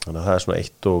þannig að það er svona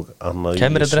eitt og annað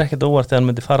kemur þetta ekkert óvart þegar hann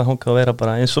myndi fara hanga og vera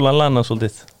bara eins og Lallana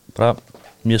svolítið bara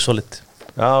mjög solid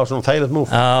já, svona þægilegt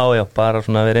múf já, bara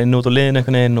svona vera inn út og liðin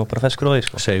einhvern veginn og bara feskur á því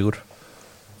sko. Segur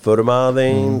förum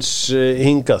aðeins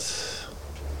hingað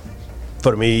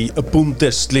förum í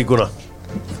Bundesliguna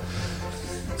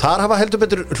þar hafa heldur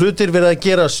betur hlutir verið að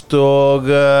gerast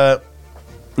og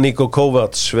Niko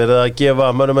Kovacs verið að gefa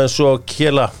mönnum eins og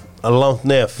Kjela að langt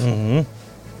nef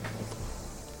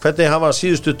hvernig hafa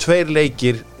síðustu 2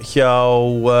 leikir hjá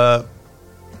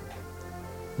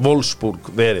Wolfsburg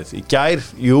verið í gær,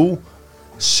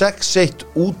 6-1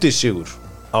 útisigur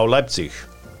á Leipzig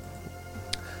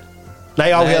Nei,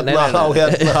 á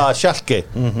Schalke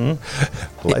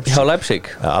Hjá Leipzig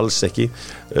Alls ekki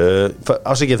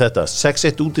Afsakið þetta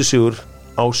 6-1 útisigur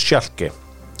á Schalke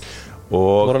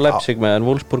og voru Leipzig með en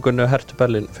Wolfsburgunni og Hertha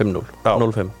Berlin 5-0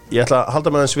 0-5 Ég ætla að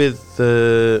halda með þess við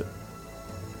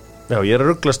já, ég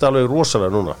rugglast alveg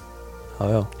rosalega núna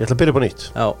já. Ég ætla að byrja upp á nýtt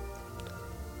Já.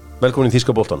 Velkomin í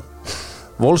þýska boltan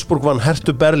Wolfsburg vann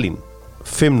Hertha Berlin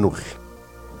 5-0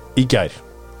 í gær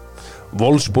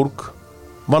Wolfsburg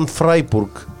vann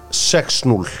Freiburg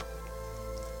 6-0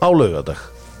 á laugardag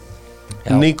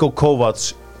Niko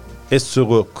Kovac is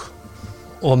zurück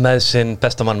og með sinn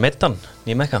bestamann Meittan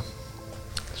í Mekka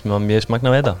sem var mjög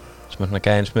smagna við þetta sem er svona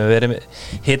gæðin sem hefur verið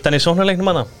hittan í sóknarleiknum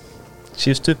hana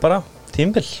síðustu bara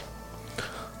tímabil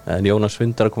En Jónas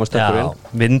Vindar að koma sterkur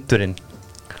inn vindurinn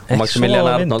og Maximilian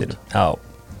Arnold Já.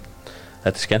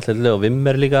 Þetta er skemmtilega og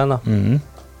Wimmer líka hana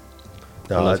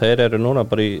Þannig að þeir eru núna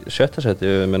bara í 7. seti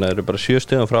ég meina eru bara 7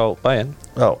 stigum frá Bayern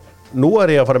Já, nú er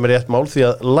ég að fara með rétt mál því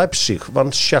að Leipzig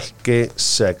vann Schalke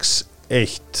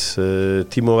 6-1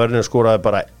 Timo Werner skoraði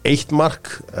bara 1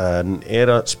 mark en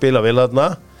er að spila vel þarna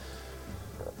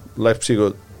Leipzig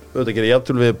auðvitað gerir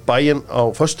jafntölu við Bayern á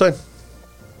föstudaginn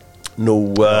Nú,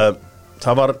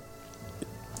 það var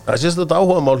sést þetta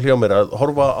áhuga mál hjá mér að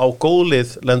horfa á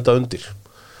góðlið lenda undir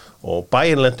og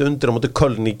Bayern lendi undir á móti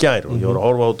Köln í gær og ég var að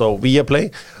horfa út á Viaplay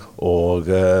og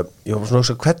ég var svona að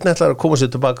hugsa hvernig ætlar að koma sér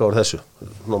tilbaka úr þessu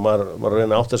Nú, maður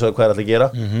reyna átt að segja hvað ætla að gera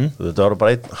þetta var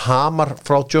bara einn hamar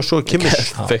frá Joshua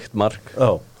Kimmich Feikt mark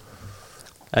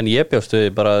En ég bjóstu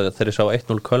bara þegar ég sá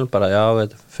 1-0 Köln bara já,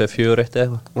 þetta fyrir 4-1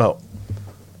 eitthvað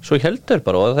Svo heldur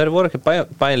bara og þeir voru ekki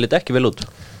Bayern lít ekki vel út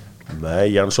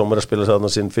Nei, Jan Sommer að spila þarna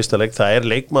sinn fyrsta leik það er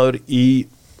leikmaður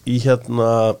í hérna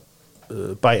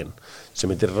Bayern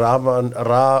sem heitir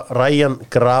Ryan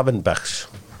Gravenbergs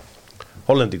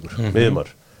hollendingur, miðjumar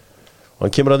og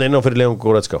hann kemur hann inn á fyrir Leon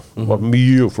Goretzka var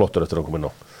mjög flottur eftir að koma inn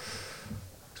á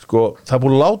sko, það er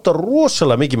búin að láta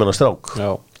rosalega mikið með hann strák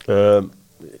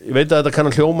ég veit að þetta kann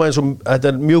að hljóma eins og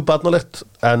þetta er mjög barnalegt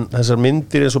en þessar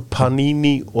myndir eins og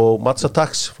Panini og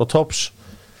Matsatax frá Tops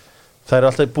það er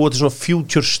alltaf búið til svona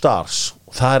future stars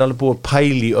og það er alveg búið að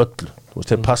pæli í öllu þú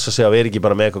veist, þeir passa sig að vera ekki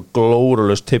bara með eitthvað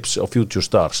glórulaust tips á future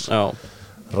stars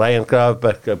Ryan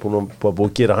Gravenberg er búin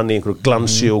að gera hann í einhverju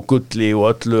glansi og gulli og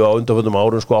öllu á undanfjöndum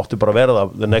árum sko átti bara að vera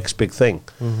það the next big thing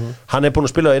hann er búin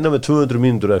að spila innan við 200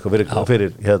 mínútur eitthvað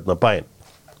fyrir hérna Bayern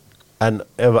en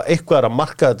ef eitthvað er að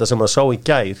marka þetta sem að sá í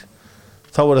gær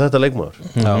þá er þetta leikmaður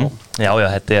Já,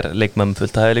 þetta er leikmaður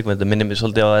fullt að hafa leikmaður þetta minnir mig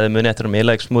svolítið á að þið muni eftir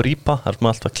Alex Moriba þar sem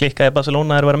alltaf klikkaði í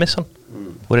Barcelona er að vera að missa hann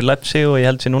voru í Leipzig og ég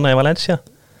held sér núna í Valencia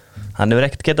hann hefur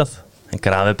ekkert getað en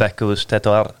Gravenberg,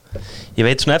 þetta var ég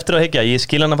veit svona eftir að hyggja, ég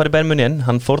skil hann að fara í Bayern München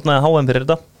hann fórnaði HM fyrir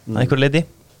þetta að einhverju leiti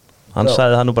hann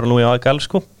sagði það nú bara nú í AEK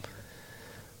sko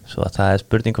svo að það er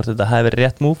spurning hvort þetta hafi verið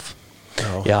rétt move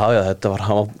Já, þetta var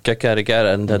hann geggjaður í gær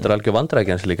en þetta er algjör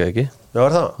vandrækjans líka ekki Já,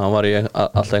 er það? Hann var í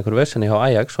alltaf einhverju veseni hjá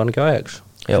Ajax og hann ekki á Ajax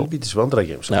Helvítis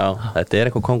vandrækjans Já, þetta er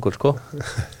eitthvað kongur sko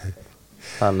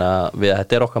þannig að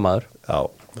þetta er okkar maður Já,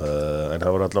 en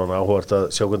það var allavega áhugavert að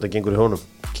sjá hvernig það gengur í honum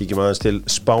kíkjum aðeins til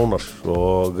Spánar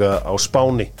og á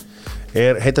Spáni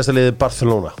er heitasta liðið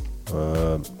Barcelona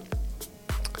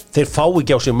þeir fá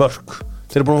ekki á sig mörk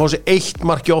þeir eru búin að fá sig 1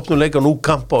 mark í opnum leik á Nou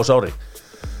Camp á ári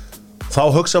þá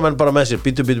hugsa menn bara með sér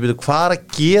býtu, hvað er að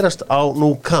gerast á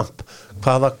Nou Camp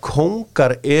hvaða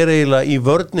kongar er eiginlega í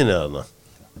vörninni þarna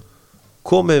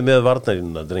komið með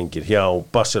varnarínuna drengir hjá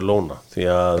Barcelona því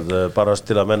að bara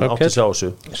til að menn átti sjá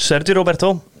þessu Sergio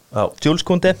Roberto, Jules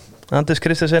Koundé Anders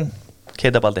Christensen,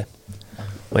 Keita Balde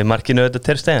og í markinu auðvitað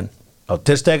Ter Stegen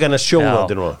Ter Stegen er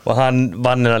sjóðandi núna og hann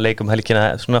vann hennar leik helgina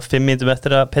svona 5 mínútum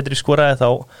eftir að Pedri skoraði þá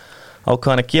ákvað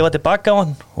hann að gefa tilbaka á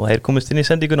hann og þeir komist inn í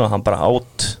sendingun og hann bara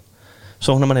átt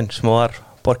sóknarmanninn sem var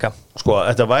Borga sko,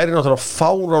 þetta væri náttúrulega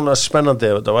fáránlega spennandi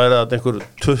ef þetta væri að einhver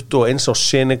 21 á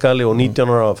Senegali og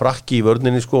 19 ára frakki í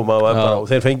vörninni sko, bara, og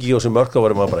þeir fengi ekki á sig mörk og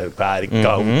varum maður bara, hvað er í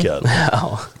gangi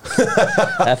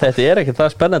en þetta er ekki það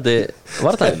spennandi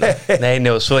varnarlega Nei,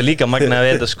 og svo er líka magna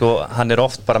að þetta sko, hann er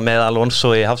oft bara með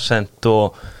Alonso í hafsend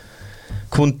og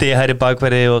Kundi í hæri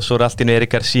bakverði og svo er allt í nú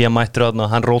Erik Garcia mættur og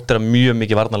hann rótir mjög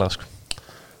mikið varnarlega sko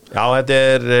Já, þetta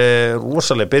er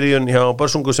rosalega byrjun hjá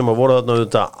Börsungu sem að voru þarna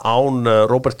auðvitað án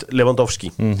Robert Lewandowski.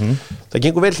 Það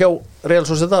gengur vel hjá Real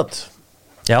Sociedad.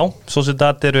 Já,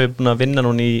 Sociedad eru búin að vinna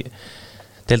núna í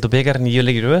deild og bikar 9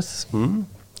 leikir í röð.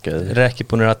 Þeir eru ekki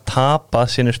búin að tapa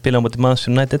sínir spila á móti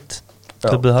Manchester United.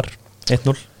 Töpuðu þar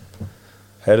 1-0.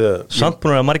 Samt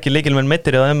búin að margir leikilmenn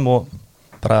meittir í þeim og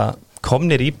bara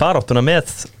komnir í baráttuna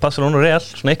með Barcelona og Real,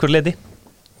 svona einhver leiti.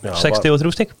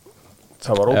 63 stig.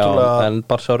 Það var ótrúlega en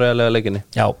bara sá reallega leikinni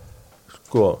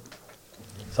sko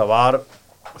það var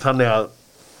þannig að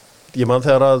ég man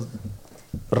þegar að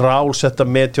Raúl setta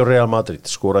met hjá Real Madrid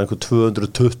skora einhver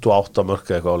 228 mörk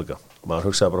eitthvað álíka, maður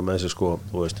hugsaði bara með þessi sko,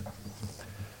 þú veist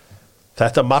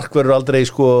þetta mark verður aldrei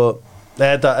sko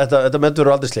þetta met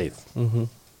verður aldrei slegið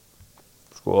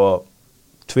sko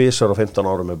 2 á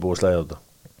 15 árum er búið að slegja þetta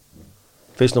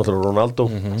fyrst náttúrulega Ronaldo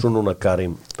svo núna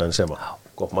Karim Benzema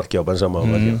gott marki á Benzema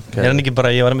er hann ekki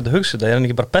bara, ég var að mynda að hugsa þetta er hann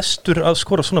ekki bara bestur að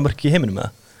skora svona mörk í heiminum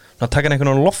með það að taka hann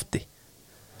einhvern á lofti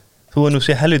þú er nú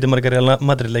sé helviti margar í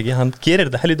Madrid-leiki hann gerir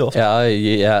þetta helviti ofta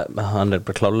já, hann er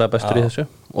bara klálega bestur í þessu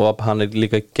og hann er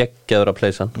líka geggjaður að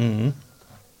pleysa hann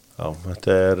já,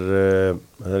 þetta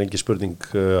er engin spurning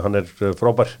hann er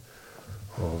frábær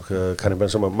og Karim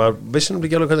Benzema, maður vissi náttúrulega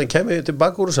ekki alveg hvernig hann kemur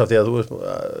tilbaka úr þess að því að þú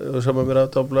veist saman mér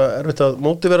að erfitt að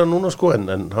mótivera núna sko en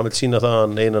hann vil sína það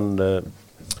hann einan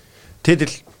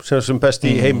titill sem best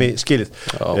í heimi skilið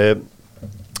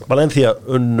Valencia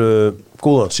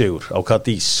góðan sigur á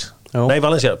Cadiz nei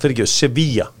Valencia, fyrir ekki,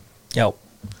 Sevilla já,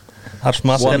 þar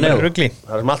sem allt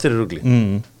er rugli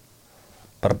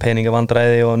bara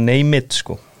peningavandræði og name it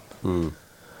sko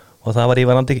og það var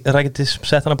Ívar Rakitic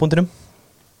sett hann að punktinum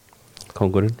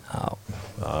kongurinn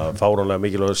fáránlega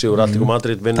mikilvæg sigur Atlético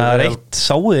Madrid það er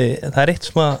eitt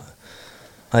sem að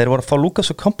þeir voru að fá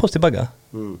Lucas og Campos tilbaka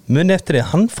muni eftir því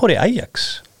að hann fór í Ajax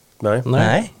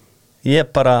nei ég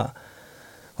bara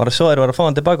var að svo var að fá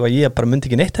hann tilbaka og ég bara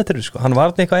myndi ekki neitt eftir því sko hann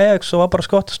var eitthvað Ajax og var bara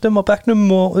skottast á bekknum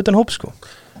og utan hóp sko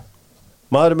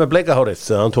maður með bleikahárið,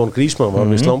 Antoine Griezmann var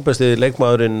vist langbesti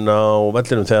leikmaðurinn á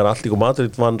vellinum þegar Atlético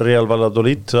Madrid vann Real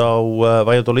Valladolid á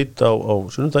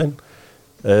sunnudaginn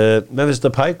Memphis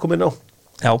Depay kom inn á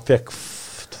fekk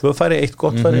 2 færi, 1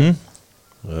 gott færi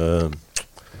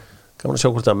gaman að sjá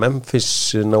hvort að Memphis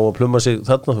ná að pluma sig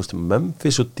þarna, þú veist,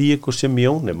 Memphis og Diego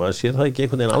Simeone, maður sér það ekki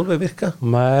einhvern veginn alveg virka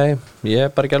nei, ég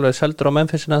er bara ekki alveg seldur á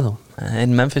Memphisin eða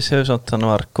en Memphis hefur svona, hann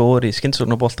var góður í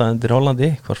skynsóknarbolta undir Hollandi,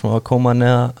 hvort sem var Koeman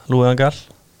eða Louis van Gaal,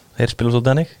 þeir spilu svo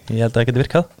þannig ég held að það geti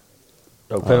virkað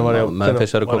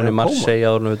Memphis eru komin í Marseille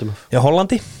áður við já,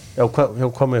 Hollandi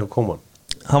hvað með Koeman?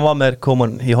 Hann var með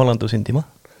Koeman í Holland á sín tíma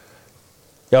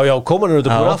já, Koeman er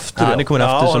komin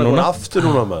aftur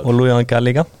núna og Louis van Gaal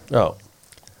líka já.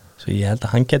 Svo ég held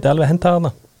að hann geti alveg hentað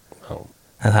hana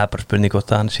en það er bara spurning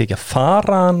hvort að hann sé ekki að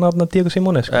fara hann Diego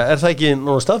Simeone sko. Er það ekki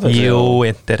núna staðfæst? Jú,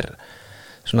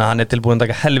 svona, hann er tilbúin að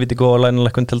taka helviti góða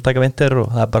lænalekkun til að taka vinter og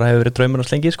það bara hefur verið draumur og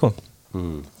slengi sko.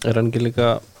 Er hann ekki líka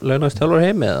launast þjálfur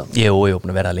heimi eða? Jú,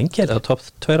 búin að vera lengi eða top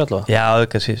 2 allavega? Já,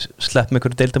 kannski slepp með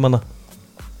einhverju deildum hana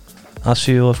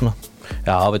Asju og svona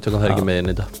já, við tökum það ekki með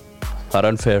inn í þetta það er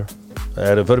unfair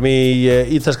förum í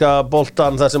ítalska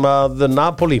boltan þar sem að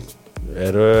Napoli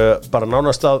eru bara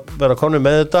nánast að vera konum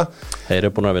með þetta þeir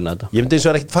eru búin að vinna þetta ég myndi eins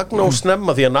og ekkert fagna og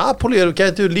snemma því að Napoli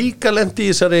gætu líka lendi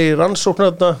í þessari rannsókn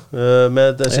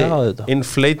með þessi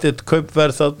inflated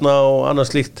kaupverð þarna og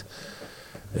annað slíkt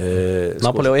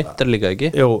Napoli og Inter líka ekki?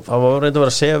 Jú, það var reynd að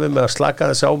vera að segja við með að slaka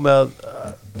þess á með að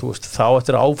þú veist, þá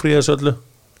eftir að áfríða þessu öllu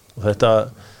og þetta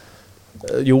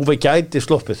Juve gæti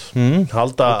sloppið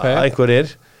halda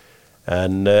einhverjir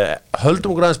en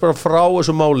höldum okkur aðeins bara frá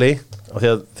þessu máli af því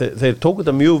að þeir tóku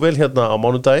þetta mjög vel hérna á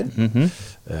mánudaginn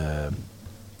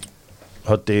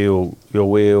Höddi og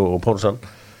Jói og Pónsan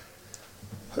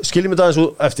skiljum þetta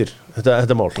aðeins eftir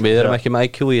þetta mál við erum ekki með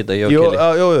IQ í þetta Jú,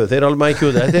 þeir eru alveg með IQ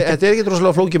í þetta þetta er ekki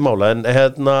rosalega flókið mála en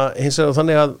hérna hins vegar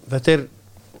þannig að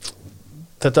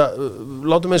þetta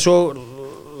látum eins og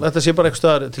þetta sé bara eitthvað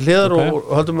staðar til hliðar og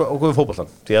höldum okkur við fótboltan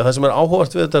því að það sem er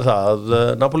áhugavert við þetta er það að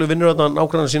Napoli vinnur þarna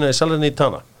nágranna sína í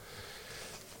Salernitana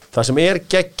það sem er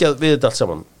geggjað við þetta allt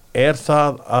saman er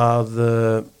það að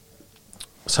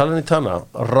Salernitana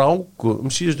ráku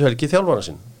síðustu helgi þjálfara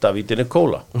sinn Davide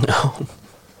Nicola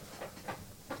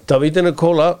Davide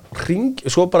Nicola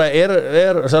svo bara er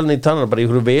Salernitana bara í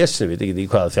einhverju vesen við veit ekki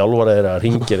hvað þjálfara er að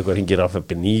ringir Rafa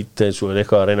Benítez og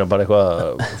eitthvað að reyna bara eitthvað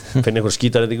að finna eitthvað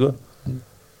skítarreitingu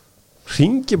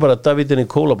ringi bara Davide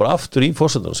Nicola bara aftur í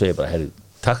fórsetan og segir bara herri,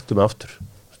 taktu mig aftur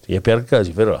ég bjargaði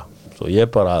þessi fyrra svo ég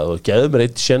bara, og geðu mér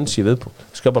eitt sjens í viðbútt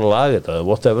ég skal bara laga þetta,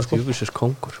 whatever sko Júfisins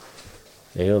kongur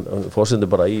fórsetan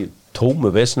bara í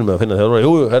tómu vesinu með að finna þjálfara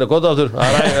jú, herri, gott aftur,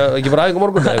 ekki bara aðeins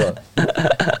morgun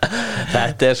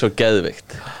þetta er svo geðvikt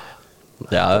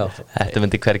já þetta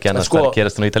myndi hvergi annars það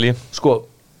gerast á Ítalíu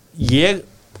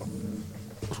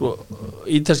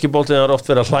ítalski boltinn er oft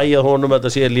verið að hlæja honum þetta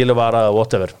sé líla vara,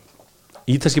 whatever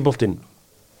ítalski boltinn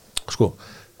svo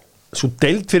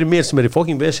deild fyrir mér sem er í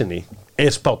fucking vesinni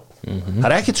er Spán það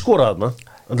er ekkert skorað þarna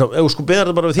ef sko beðar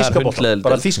það bara við þýska boltan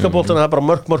bara þýska boltan það er bara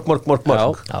mörk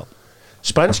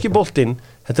spænski boltinn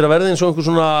þetta er að verða eins og einhver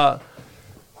svona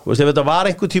þú veist ef þetta var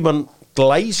einhver tíman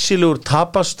glæsilegur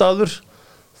tapastaður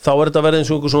þá þetta verið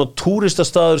eins og einhver svona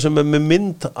túristastaður sem með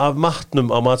mynd af matnum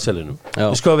á matselinum.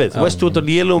 Þú sko við, þú veist út á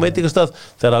lélugum veitingastað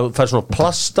þegar það fær svona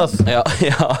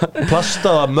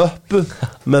plastað af möppu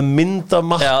með mynd af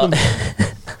matnum.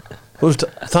 Veist,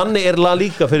 þannig La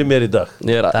Liga fyrir mér í dag.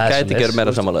 Gæti ekki verið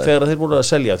meira samanlega. Þegar þeir voru að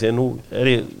selja, því að nú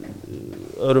ég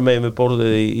öðrum megin við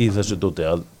borðið í þessu dóti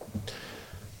að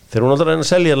þeir voru alltaf að reyna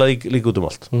að selja líka út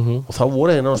allt og þá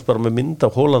voru þeir náttúrulega bara með mynd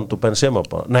af Haaland og Benzema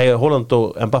Haaland og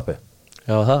Mbappé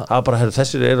það bara,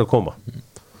 þessir eru að koma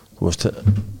þú veist,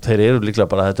 þeir eru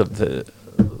líklega bara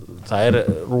það er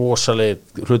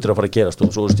rosalega hlutir að fara að gerast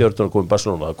og svo stjörnur að koma í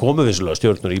Barcelona, það komu vissulega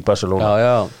stjörnur í Barcelona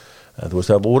en þú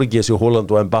veist, það voru ekki þessi Haaland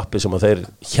og Mbappé sem að þeir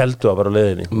héldu að vera á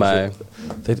leiðinni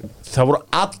það voru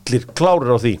allir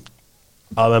klárir á því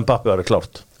að Mbappé var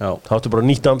klárt það áttu bara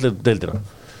nýtt andlit deildina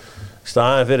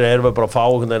staðin fyrir erum við bara að fá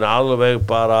alveg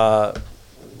bara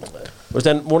veist,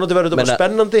 en vonandi verður þetta bara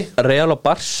spennandi Real og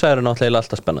Barca eru náttúrulega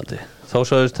alltaf spennandi þó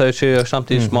svo þau séu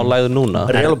samtíð smá læður núna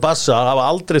Real og Barca hafa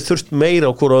aldrei þurft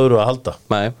meira á hvora öðru að halda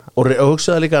og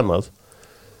hugsaði líka annað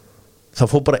það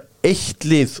fór bara eitt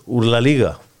lið úr La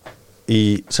Liga í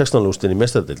 16. lústin í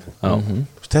meistaradeildinni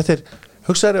þetta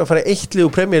hugsaði að fara eitt lið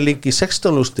úr Premier League í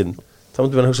 16. lústin þá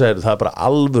myndum við að hugsa það bara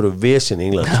alvöru vesin í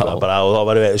England bara, og þá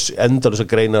varum við endalösa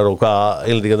greinar og hvað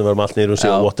englendingarnir varum allt niður og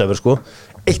sig og whatever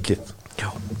eitt lið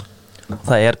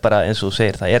það bara eins og þú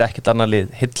segir það ekkert annar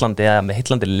lið hillandi eða með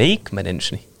hillandi leikmenn einu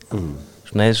sinni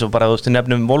svona eins og bara þú veist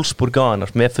nefnum Wolfsburg á hann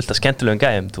með fullt af skemmtilegum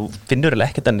gæjum þú finnur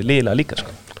ekkert annir liðilega líka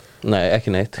Nei, ekki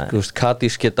neitt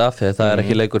Kadís Getafe, það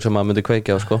ekki leikur sem maður myndi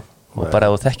kveikja á og bara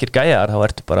ef þú þekkir gæjar þá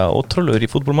ertu bara ótrúlegur í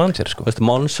fútbolmanager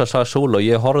Monza Sassuolo,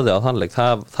 ég horfði á þann leik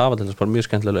það var til þess bara mjög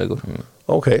skemmtilega leikur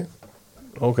ok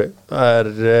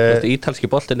það ítalski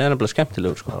boltinn nefnilega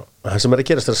skemmtilegur það sem að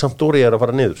gerast Sampdoria að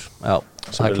fara niður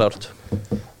það klárt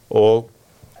og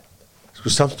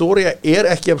Sampdoria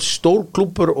ekki af stór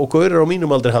klúbbur og gaurir á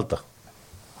mínum aldrei halda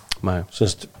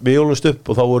við jólumst upp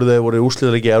og þá voru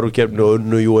úrslitaðleiki Evrópukeppni og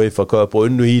unnu UEFA Cup og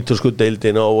unnu ítölsku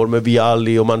deildina og voru með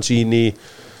Vialli og Mancini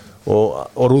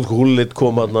og Rúðk Hullit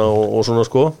kom hérna og svona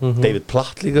David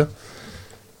Platt líka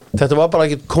þetta var bara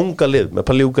ekkert kongalið með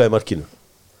Paljúka í markinu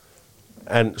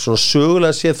en svona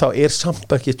sögulega séð þá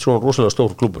samt ekkert svona rosalega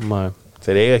stór klúbbur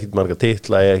þeir eiga ekkert marga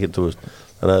titla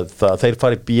þannig að þeir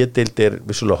fari B-deild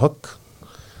vissulega högg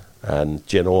en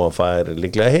Genoa fær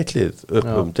líklega heitlið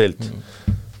upp deild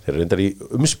þeir reyndar í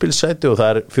umspilsæti og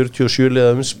það 47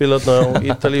 liða umspilarna á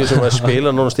Ítalíu sem að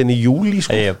spila nánast inn í júlí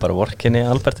Ég bara vorkinni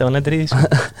Albert ef hann lendir í því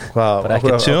bara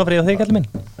ekkert sumafrið á því kallið minn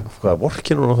Hvað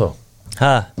vorkinni hún á þá?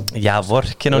 Já,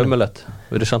 vorkinni hún Ömulegt,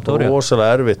 við erum samt orðið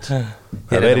Rósalega erfitt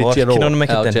Ég er vorkinni hún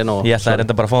ekkert en ég ætla að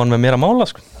reynda bara að fá hann með mér að mála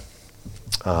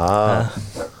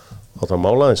Þá það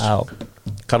mála eins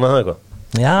Kann það eitthvað?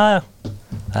 Já,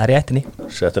 það réttinni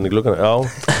Sett hann í gluggana, já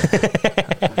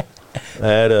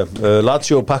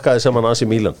Lazio pakkaði saman AC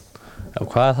Milan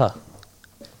hvað það?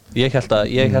 Ég held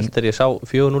þegar ég sá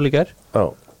 4-0 í gær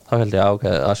þá held ég ok,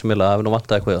 AC Milan hafi nú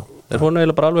vantaði eitthvað hún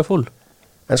eiginlega bara alveg full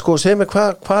en segð mér,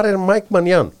 hvað Mike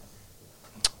Maignan?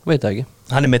 Veit það ekki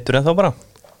hann meiddur en þá bara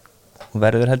hún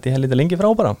verður held ég heldur lengi frá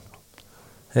bara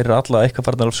þeir eru alla eitthvað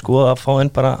farnar að skoða að fá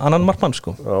einn bara annan markmann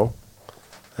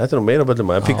þetta nú meira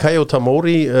bællum en Fikayo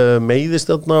Tomori meiðist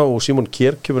þarna og Simon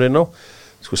Kjær kemur inn á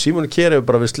Simon Kjær hefur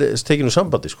bara við tekinu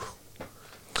sambandi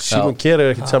Simon Kjær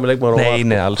ekkert sami leikmaður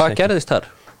hvað gerðist þar?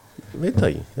 Veit það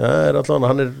ekki, allan,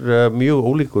 hann mjög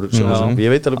ólíkur ég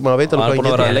veit alveg hvað hann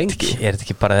getur þetta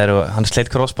ekki bara hann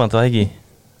sleitt crossband var ekki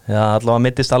allavega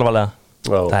mittist alvarlega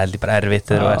það held ég bara erfitt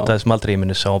þegar þú ert að þessum aldrei ég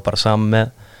muni sá bara saman með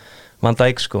Van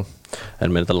Dijk en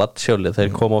með þetta Lazio þeir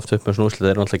koma oft upp með svona úrslit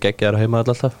þeir eru alltaf geggjaðar heima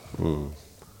alltaf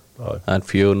en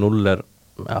 4-0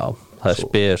 það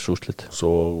spes úrslit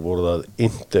svo voru það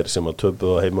Inter sem að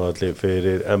töpuðu á heimavalli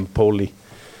fyrir Empoli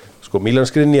Milan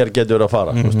Skriniar getur að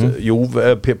fara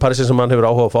Paris sem hann hefur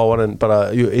áhuga að fá hann en bara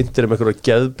Inter með einhverja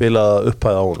geðbila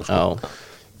upphæða á hann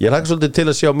ég hlakka svolítið til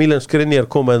að sjá Milan Skriniar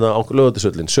koma inn á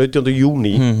Laugardalsvöllinn 17.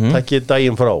 júní takkið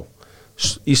daginn frá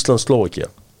Íslands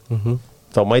Slóvakía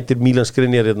þá mætir Milan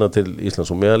Skriniar hérna til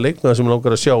Íslands og með leikmaður sem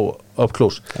langar að sjá up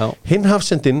close hinn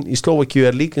hafsendinn í Slóvakíu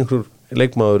líka einhver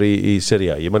leikmaður í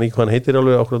Serie A ég man ekki hvað hann heitir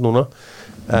alveg akkurat núna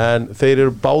en þeir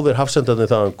eru báðir hafsendarnir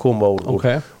það hann koma úr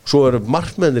svo eru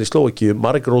markmennir í Slóvakíu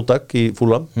Marek Rodak í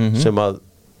Fulham sem að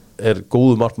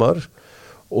góðu markmaður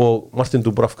og Martin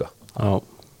Dubravka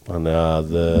þannig að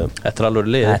þetta alveg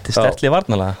lið þetta stertlið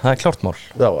varnalega, það klárt mál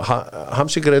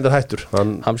Hamsik reyndar hættur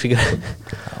hann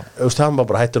var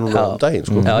bara hættur núna daginn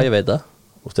já ég veit það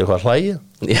Þú veist eitthvað að hlæja?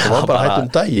 Það var bara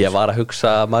hættum daginn. Ég var að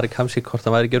hugsa Marek Hamsik hvort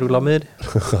það væri ekki örugglega á miðri.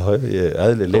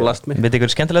 Eðlilega. Veit ykkur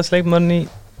skemmtilegast leikmann í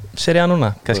Serie A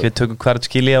núna, kannski við tökum hvert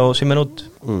skilja og síminn út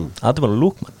Ademola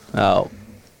Lookman. Já,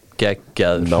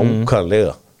 geggjaður.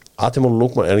 Nákvæmlega. Ademola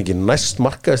Lookman er ekki næst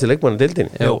markaðasti leikmann í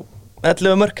deildinni? Jú,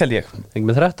 11 mörk held ég. ekki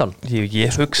með 13.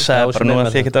 Ég hugsaði bara nú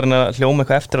að ég geta að hljóma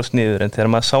eitthvað eftir á sniður, en þegar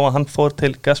maður sá að hann fór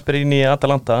til Gasperini í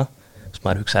Atalanta, sem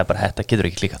maður hugsaði bara, þetta getur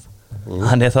ekki líkað.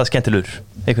 Hann er það skemmtilegur,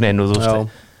 einhvern veginn, og þú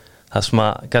veist, það sem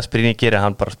að Gasperini gerir,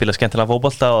 hann bara spila skemmtilega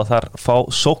fótbolta og þar fá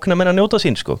sóknarmenn að njóta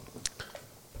sín, sko.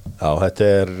 Já, þetta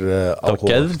er Það var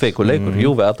geðveikur leikur,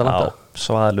 Juve Atalanta.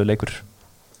 Svaðalegu leikur.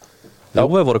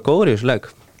 Juve voru góður í þessu leik.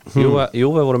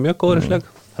 Juve voru mjög góður í þessu leik.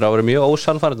 Það voru mjög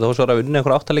ósannfærandi, þó svo var að vinna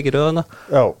einhver 8 leikir í röðuna.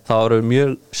 Það voru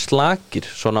mjög slakir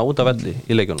svona út af velli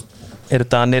í leikunum. Eru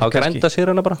Danir kannski? Á grænda sér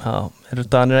hana bara. Já, eru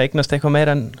Danir að eignast eitthvað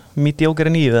meira en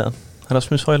mediocre en í það?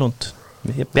 Rasmus Højlund.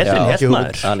 Betri en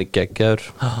Hellmaður. Hann er geggjaður.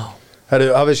 Herru,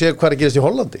 hafið séð hvað er að gerast í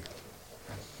Hollandi?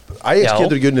 Ajax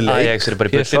getur ekki unni leik. Ajax er bara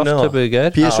í bullinu.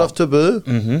 PSV töpuðu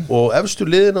og efstu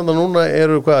liðin núna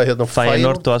eru hvað hérna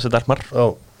Feyenoord og AZ Alkmaar.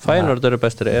 Feyenoord eru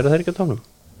bestir, eru þeir ekki á tónum?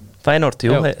 Feyenoord,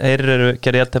 jú, þeir eru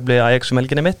gerði jafntefli Ajax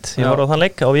helginni mitt, ég var á þann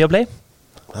leik á Viaplay.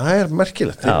 Það er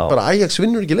merkilegt, bara Ajax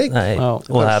vinnur ekki leik. Nei, og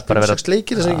það er bara verið 6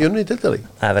 leikir sem ekki unni í deildinni.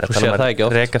 Það er verið að tala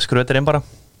um reka Skröderinn bara.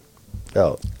 Já.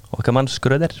 Okkar mann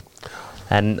Skröder.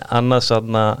 En annars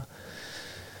aðna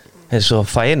eins og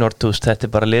Feyenoord, þú veist, þetta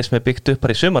er bara lið sem er byggt upp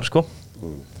bara í sumar, sko.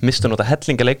 Mistu nota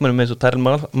hellinga leikmönnum eins og Tyrell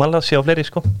Malacia og fleiri,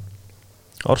 sko.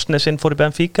 Orsnesinn fór í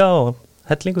Benfica og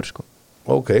hellingur, sko.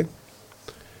 Ok.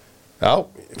 Já,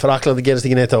 Fraklandi gerist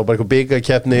ekki neitt, það var bara eitthvað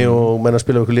byggakeppni og menn að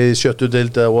spila eitthvað liði 70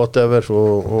 deild eða whatever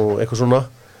og eitthvað svona.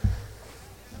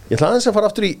 Ég ætla aðeins að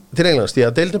fara aftur til Englands því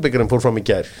að deildabyggarinn fór fram í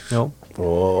gær. Já.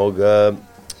 Og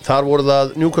þar voru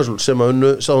það Newcastle sem að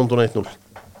unnu Southampton 1-0.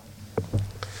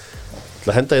 Ég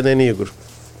ætla að henda hérna inn í ykkur.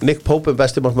 Nick Pope er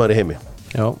besti markmaður í heimi.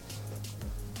 Já.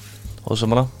 Og svo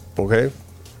manna. Ok.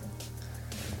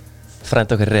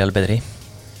 Frændi okkur Real betri.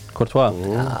 Hvort var?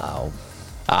 Já.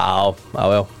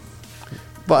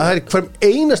 Það er hver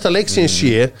einasta leik sem ég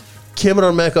sé kemur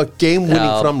hann með eitthvað game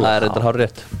winning framlag. Það er reyndar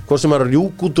hárrétt. Hvort sem er að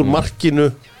rjúk út úr markinu,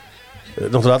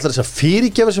 náttúrulega allar þess að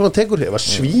fyrirgefa sem hann tekur, ef að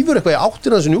svífur eitthvað í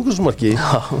áttina þessu Newcastle-marki,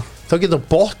 þá geta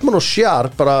Botman og Sjar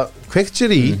bara kveikt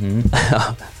sér í.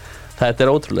 Þetta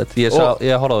er ótrúlegt, ég horfði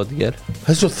á þetta í gær.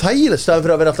 Það er svo þægilegt, staðan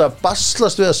fyrir að vera alltaf að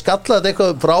baslast við að skalla þetta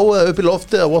eitthvað frá eða upp í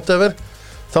lofti eða whatever,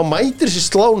 þá mætir þessi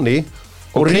sláni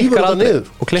og rífur þetta niður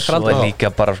og klikkar aldrei. Svo er líka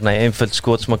bara svona einföld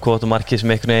skot sem að kvota markið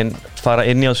sem einhvern veginn fara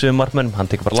inn í á sögum markmönnum, hann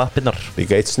tekur bara lappirnar.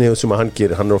 Líka eitt sniðut sem að hann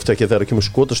gerir, hann er ofta ekki þegar það kemur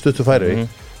skot og stuttu færi,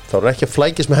 þá er ekki að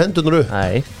flækjast með hendurnar upp,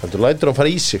 heldur lætur hann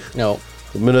fara í sig. Já.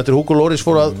 Muni eftir Hugo Lloris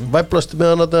fór að væplast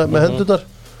með hann með hendurnar,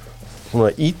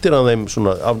 svona ítir hann þeim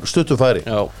svona af stuttu færi.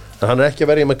 Já. En hann er ekki að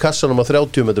verja með kassanum á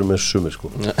 30 metrum með sumir, sko.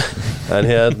 En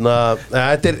hérna,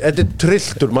 þetta er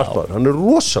trilltur markmaður, hann er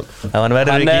rosal.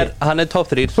 Hann er top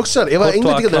 3. Hugsaðar, ef að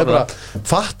Englendingarnir hefur bara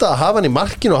fatta að hafa hann í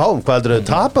markinu og háum, hvað heldur þau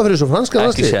tapa fyrir þessu franska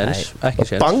landslið? Ekki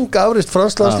séns. Banga afrist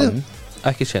franska landslið?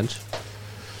 Ekki séns.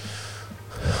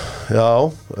 Já,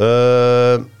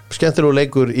 skemmtilegu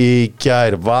leikur í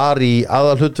gær var í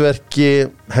aðalhlutverki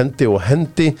hendi og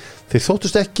hendi. Þeir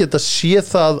þóttust ekki að sé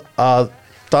það að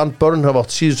Dan Burn hafa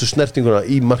átt síðustu snertinguna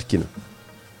í markinu.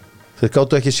 Þeir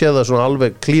gáttu ekki séð það svona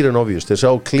alveg clear and obvious. Þeir sá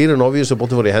clear and obvious að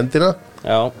boltinn fór í hendina.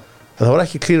 Já. En það var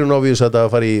ekki clear and obvious að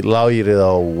þetta fara í lagýrið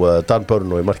á Dan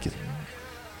Burn og í markið.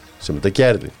 Sem þetta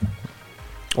gerði.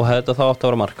 Og þetta þá átti að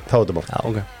vera mark? Þá átti mark. Já,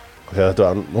 ok. Þegar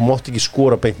þetta, hann mátti ekki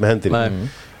skora beint með hendina.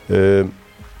 Nei.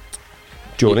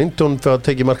 Joe Linton fyrir að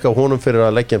tekið marka á honum fyrir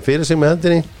að leggja hann fyrir sig með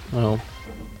hendinni. Já.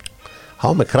 Há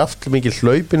með kraft mikið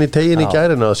hlaupin í tegin í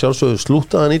gærin að sjálfsögðu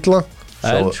slútaði hann illa.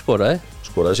 En skoraði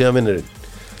síðan vinnurinn.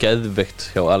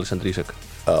 Geðveikt hjá Alexander Isak.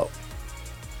 Já.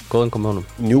 Góðan kom með honum.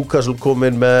 Newcastle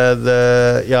kominn með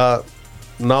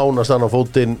nánast annan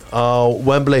fótinn á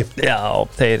Wembley. Já,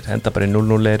 þeir henda bara í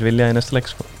 0-0 vilja í næsta leik,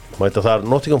 sko. Mæta þar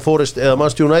Nottingham Forest eða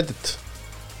Manchester United.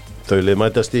 Þau lið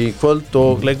mætast í kvöld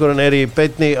og leikurinn er í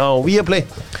beinni á Viaplay.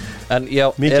 En já,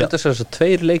 er þetta sem þess að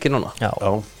 2 leikir núna? Já.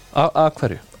 Að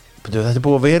hverju? Þetta er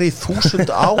búið að vera í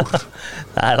 1000 ár.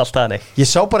 Það er alltaf þannig. Ég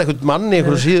sá bara einhvern manni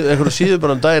einhverju síðu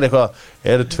bara daginn eitthvað,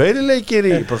 eru 2 leikir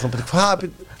í bara svona,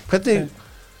 hvernig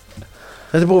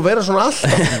þetta er búið að vera svona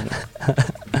alltaf.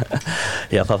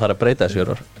 Já, það þarf að breyta þessu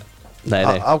Jörgur. Nei.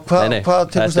 Hvað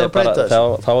tekur það að breyta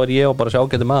þessu? Þá er ég og bara þessi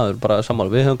ágæti maður bara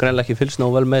sammála. Við höfum greinlega ekki fylgst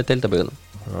nógu vel með deildabyggðunum.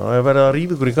 Já, ég verið að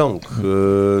rífa ykkur í gang.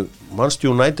 Manchester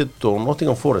United og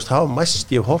Nottingham Forest hafa mest,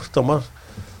 ég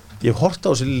hef hort á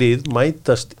þessi lið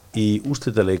mætast í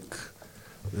úrslitaleik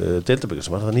deildabyggðar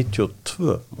sem var það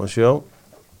 92. Má sjá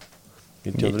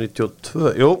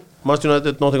 1992. Jú, Manchester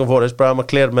United, Nottingham Forest, Brian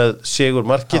McClare með sigur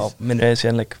markið. Já, minnur eða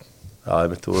síðanleik. Já,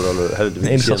 ég myndi, þú voru alveg heldur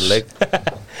fyrir síðan leik.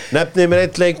 Nefnið mér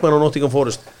einn leikmann á Nottingham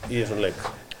Forest í þessum leik.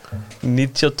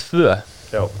 92.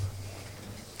 Já.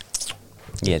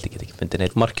 Ég held ekki myndin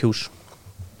eitt Mark Hughes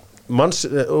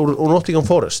Úr Nottingham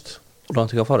Forest.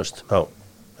 Nottingham Forest. Já.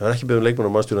 Það er ekki beðum leikmann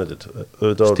á Manchester United.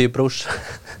 Steve Bruce.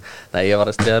 Nei, ég var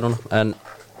að stiða núna. En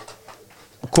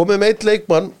komið með einn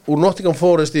leikmann úr Nottingham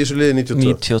Forest í þessu liði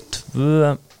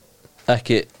 92.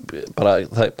 Ekki, bara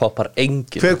það poppar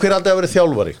engin. Hver aldrei að verið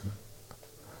þjálfari?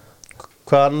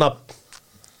 Hvaða nafn?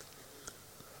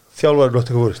 Þjálfari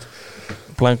Nottingham Forest.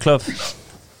 Brian Clough.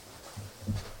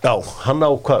 Já, hann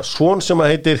á hvað? Svon sem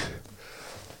að heitir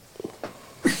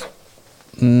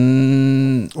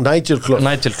Nigel Clough.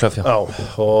 Nigel Clough, já.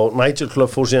 Og Nigel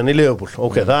Clough fór síðan í Liverpool.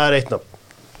 Ok, það er eitt nafn.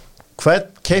 Hvern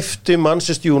keypti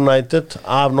Manchester United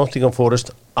af Nottingham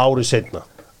Forest árið seinna?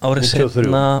 Árið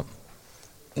seinna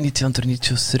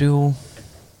 1993.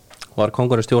 Var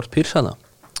kongurinn Stuart Pearce hana?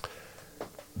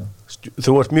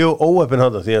 Þú ert mjög óheppinn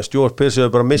hana því að Stuart Pearce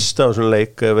hefur bara mistað á þessum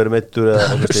leik eða verið meiddur eða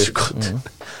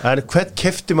En hvern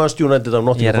keypti Manchester United af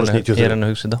Nottingham Forest 93? Ég er hann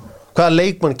að hugsa þetta. Hvaða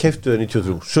leikmann keyptu þau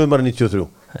 93? Sömari 93?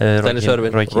 Dennis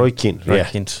Irwin. Roy Keane,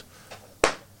 rétt.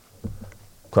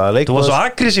 Hvaða leikmann? Þú var svo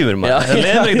aggressífur maður. Það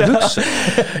leiði mér ekki að hugsa.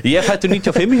 Ég fættur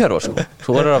 95 hér sko.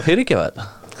 Svo voru að fyrirgefa þetta.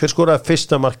 Hver skoraði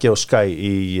fyrsta marki á Sky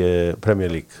í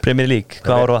Premier League? Premier League,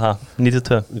 hvað ára var það?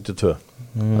 92. 92.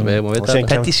 Við hefum að vita þetta.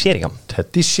 Teddy Sheringham.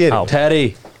 Teddy Sheringham. Terry.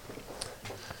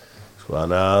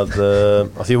 Þannig að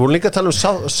því voru líka að tala um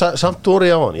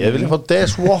Sampdoria á hann. Ég vilja fá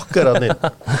Des Walker að inn.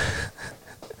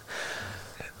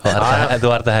 Þú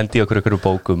var að hendi okkur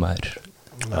bókum maður.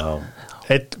 Já.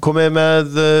 Eitt komið með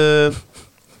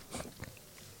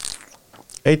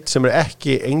eitt sem er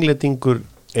ekki englendingur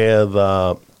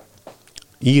eða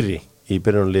íri í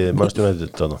byrjunarliði Manchester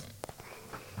United þarna.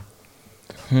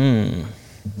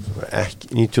 Ekki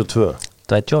 92.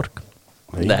 Dwight York.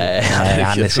 Nei,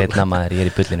 hann er setna maður, ég er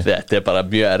í bullinu. Þetta er bara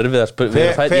mjög erfið að spyrja. Ég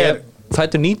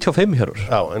fættur 95 hér.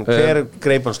 Já, en hver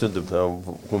greip hann stundum þegar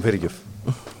hún fyrirgjöf?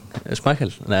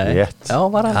 Schmeichel? Nei. Rétt. Já,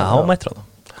 var hann. Já, mættur á það.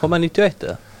 Kom hann 91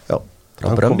 eða? Já.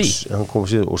 Hann kom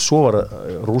síðan og svo var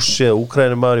Rússi eða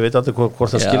Úkraínumaður, ég veit aldrei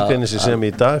hvort hann skilgreinir sig sem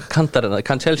í dag.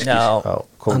 Kancelskis. Já,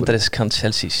 Andres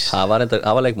Kancelskis. Það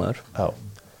var leikmaður. Já.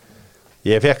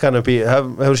 Ég fekk hann upp í,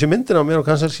 hefur sér myndin á mér og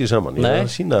Kancelskis saman? Ég var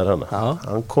að sína þér hana.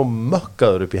 Hann kom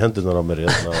mökkaður upp í hendunar á mér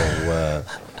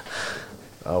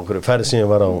á hverju ferð sem ég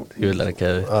var á. Ég vil ekki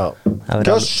að við.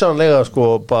 Gjössanlega sko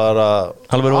bara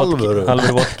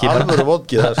alvöru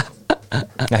vodki það.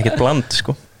 Ekkert bland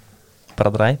sko. Bara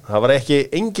dræ. Það var ekki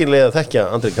engin leið að þekkja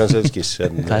Andri Kancelskis.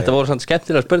 Þetta voru svona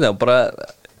skemmtilega spurningar og bara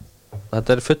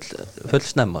þetta er full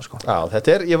snemma sko. Já,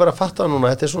 þetta er, ég var að fatta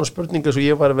núna, þetta er svona spurningar sem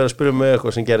ég var að vera að spyrja með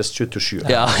eitthvað sem gerist 77.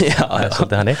 Já,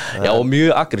 svolítið hannig. Já, og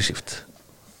mjög aggressíft.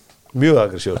 Mjög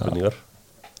aggressívar spurningar.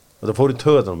 Þetta fór í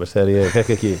töðan á mér þegar ég fekk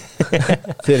ekki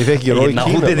Roy Keane. Ég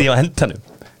náði því á hendanum.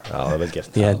 Já, það er vel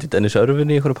gert. Ég hendi Dennis Irwin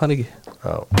í einhverju paniki.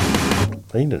 Já,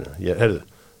 heyrðu,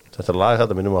 þetta lag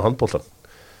þetta minnum á handboltan.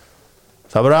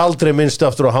 Það verður aldrei minnst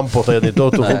aftur á handbolta hérna í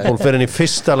Dóttu fútból fyrir en í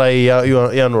fyrsta lagi í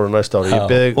janúar næsta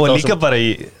ári. Og líka bara í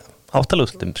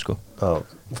áttalústum sko.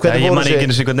 Ég man ekki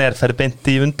einu sem hvernig ferði beint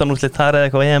í undanúslit þar eða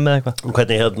eitthvað EM eða eitthvað.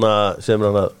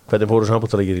 Hvernig fóru þessu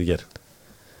handboltalegir í gær?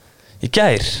 Í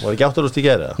gær? Var ekki áttalúst í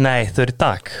gær eða? Nei, þau eru í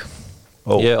dag.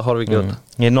 Ég horfi ekki á þetta.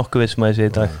 Ég er nokkuð viss að þessi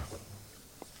í dag.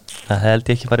 Það held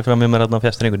ég ekki farið fram með mér á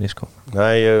fjastringunni sko.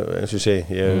 Nei, eins og ég segi,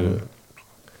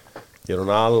 ég er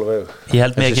hún alveg.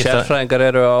 Þessi sérfræðingar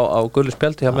eru á gullu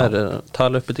spjaldi hjá mér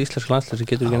tala upp eitt íslensk landslið sem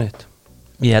getur ekki neitt.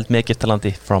 Ég held með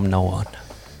Egyptalandi from now on.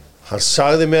 Hann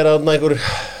sagði mér að einhver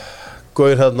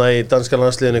gaur hérna í danska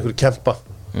landsliðin einhver kempa.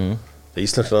 Það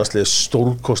íslenska landslið er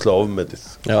stórkostlega ofmetið.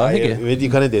 Já, ekki. Ég veit ekki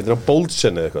hvað þetta er, þetta er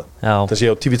Boldsen eða eitthvað. Það sé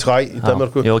á TV3 í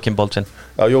Danmarku. Joachim Boldsen.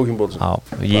 Já, Joachim Boldsen.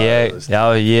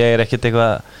 Ég er ekkert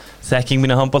eitthvað þekking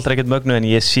mín að handbolta er ekkert mögnu en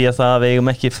ég sé það að við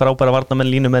eigum ekki frábæra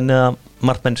varnamenn, línumenn eða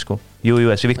markmenn sko. Jú,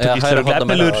 þessi Viktor Gísli er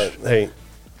glefnilur. En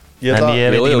ég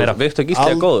veit ekki meira. Viktor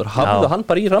Gísli er góður, hafðu hann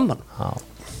bara í ramman.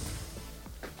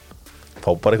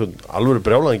 Fá bara einhvern alvöru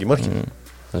brjálæðing í mörkin.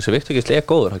 Þessi Viktor Gísli er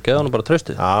góður, það geða hann bara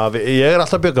traustið. Ég er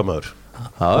alltaf bjöggamæður.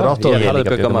 Ég er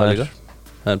líka bjöggamæður líka.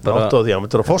 Átt á því, hann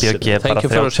myndur að fórseta. Bjöggi er bara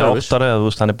 38 ára,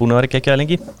 hann er búin að vera geggjaði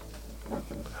lengi.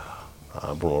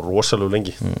 Hann er búin að vera rosalega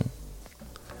lengi.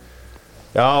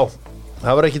 Já,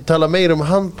 það var ekki að tala meira um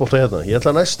handbolta hérna. Ég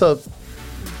ætla næst að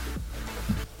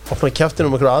opna kjaftin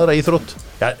um einhverja aðra íþrótt.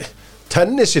 Já,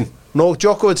 tennisinn. Novak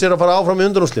Djokovic er að fara áfram í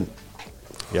undanúrslitin.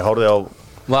 Ég horfði á.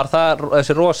 Var það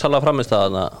þessi rosalega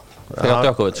framistæðana fyrir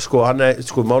Djokovic? Sko,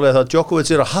 málið er það að Djokovic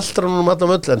er að haltra hann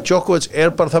allan öll, en Djokovic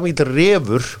er bara það mikið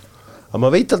refur að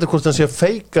maður veit aldrei hvort hann sé að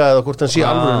feika eða hvort hann sé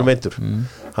alveg meiddur.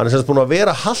 Hann er semst búin að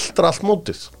vera haltra allt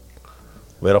mótið,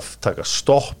 vera að taka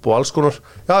stopp og alls konar.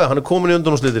 Já, hann er komin í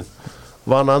undanúrslitin,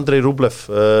 vann Andrei Rublev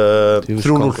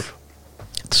 3-0.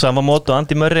 Sama mót og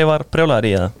Andy Murray var brjálæður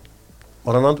í það.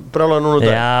 Var hann brjálæður núna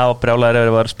þetta? Já, brjálæður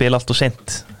var að spila allt og seint.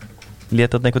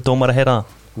 Lét þarna einhver dómar að heyra það.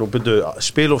 Nú byrju,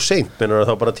 spil of seint, meinar það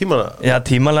þá bara tímana? Já,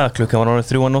 tímalega, klukkan var orðið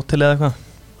 3 til eða eitthvað.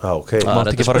 Já, ok.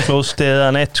 Mátti ekki fara klóst eða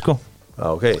neitt, sko. Já,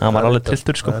 ok. Hann var alveg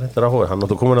trilltur, sko. Það er áhuga, hann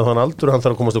náttúrulega komin á þann aldur, hann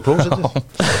þarf að komast á klósettið.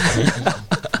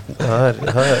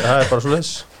 það er bara svo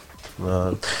leys.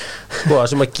 Sko,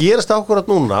 það sem að gerast ákvarðat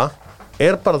núna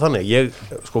er bara þannig, ég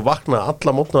sko vakna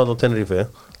alla mótnaðat á Tenerife,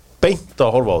 beint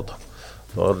að horfa á þetta.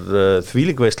 Það var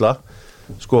þvílík veisla,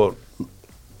 sko,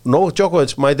 Novak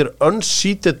Djokovic mætir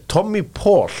unseated Tommy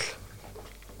Paul,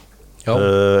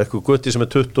 eitthvað gutti sem er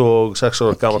 26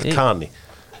 ára gamall kani.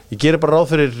 Ég gerir bara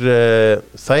ráð fyrir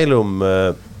þægilegum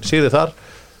sigri þar.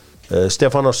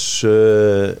 Stefanos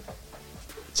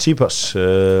Tsipas,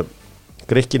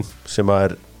 Grikkin sem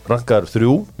er rankaður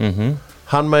 3,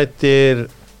 hann mætir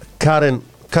Karen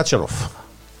Khachanov.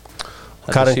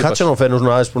 Karen Khachanov er nú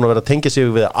svona aðeins búin að vera að tengja sig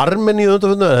við Armeníu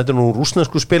undanfjörnu, en þetta er nú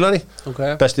rússnesku spilari,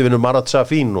 besti vinnur Marat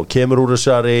Safin og kemur úr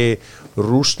þessari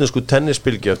rússnesku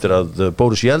tennisbylgju eftir að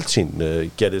Boris Yeltsin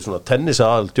gerði svona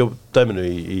tennisaðaldæminu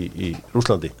í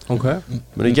Rússlandi.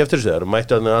 Muni ekki eftir þessu, það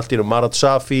mætti hann allt í Marat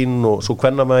Safin og svo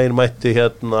kvennamægin mætti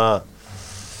hérna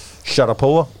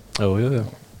Sharapova.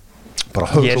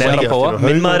 Bara höfð svo Sharapova.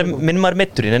 Minn maður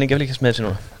meitturinn, en ekki að fylgjast með þessi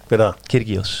núna. Hver það?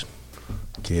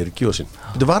 Kyrgiosinn.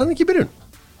 Þetta var hann ekki í byrjun?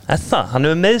 Það, hann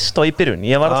hefur meðst á í byrjun.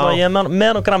 Ég var alltaf með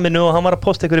hann á gramminu og hann var að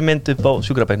posta einhverju mynd upp á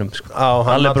sjúkrabæknum, sko.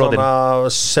 Hann alltaf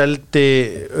seldi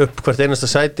upp hvert einasta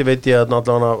sæti, veit ég að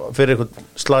alltaf fyrir einhvern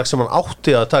slag sem hann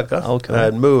átti að taka,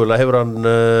 en mögulega hefur hann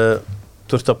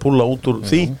þurft að púlla út úr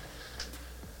því.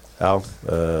 Já,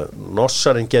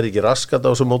 Nossarinn gerði ekki raskat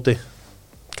á þessu móti.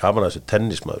 Kaman að þessu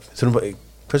tennismaður.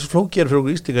 Hversu flóki er fyrir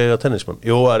okkur Íslendinga að eiga tennismann?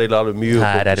 Jú, það er eiginlega alveg mjög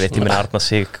það er erfitt, ég minna Arna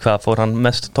sig, hvað fór hann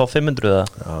mest top 500 eða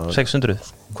 600?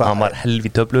 Hann var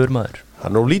helvíti öflugur maður.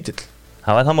 Hann er lítill.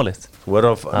 Það var það málið. Þú er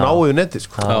að ná yfir netið,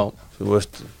 sko. Þú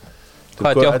veist. Hvað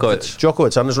er Djokovic?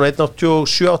 Djokovic, hann er svona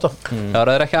 1.87. Já,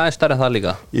 það er ekki aðeins stærri en það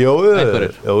líka. Jú.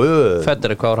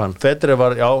 Federer, hvað var hann? Federer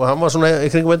var, já, hann var svona í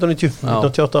kringum 1.90,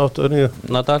 1.88.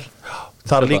 Nadal?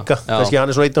 Þar líka, kannski hann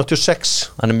er svona 1.86.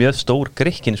 Hann er mjög stór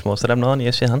Grikkin sem ást að remna á hann,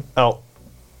 ég sé hann. Já.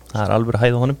 Það er alveg að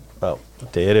hæða honum. Já,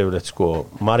 þetta er yfirleitt sko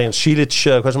Marijan Cilic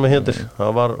eða hvað sem það heitir.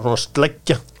 Það var svona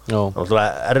sleggja. Það var svona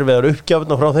erfiðar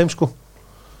uppgjafna frá þeim sko.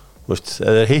 Þú veist,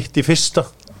 ef þeir hitt í fyrsta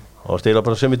þá var þetta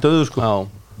bara sem í döðu sko.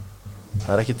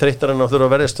 Það er ekki þreyttar en að þurfa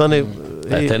að verðast þannig.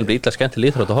 Þetta er illa skemmtileg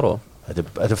íþrótt að horfa á.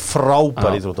 Þetta er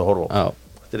frábær íþrótt að horfa á.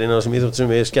 Þetta er eina af þessum íþrótt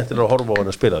sem er skemmtilega að horfa á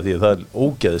en að spila, því það er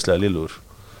ógeðislega liðlugur.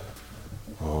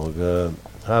 Og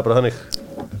það er bara þannig.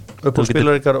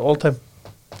 Uppáhaldsspilar ykkar all time?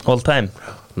 All time?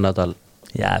 Nadal.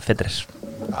 Já, Federer.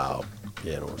 Já,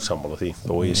 ég er nú sammála því.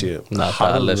 Þó ég sé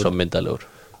Nadal er svo myndalegur.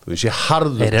 Þú sé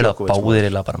harður. Þeir eru að báðir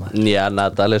illa bara maður. Já,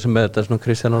 Nadal er sem með þetta svona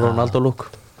Cristiano Ronaldo look.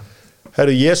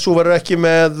 Herru, Jesú verður ekki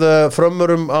með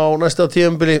frömmurum á næsta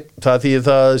tímabili. Það því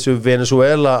það þessu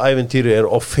Venezuela-æventýri er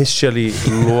officially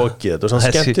lokið. Þetta er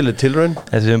svona skemmtileg tilraun.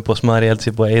 Þessi umbóðsmaður ég held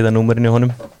sér búið að eyða númerinu í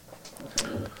honum.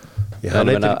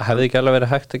 Hefði ekki alveg verið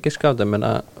hægt að giska á þetta, menna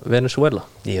Venezuela?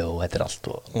 Jú, þetta er allt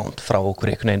og langt frá okkur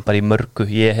einhvern veginn bara í mörgu.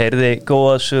 Ég heyrði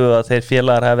góða sögu að þeir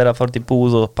félagar hafa verið að fara í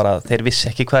búð og bara þeir vissi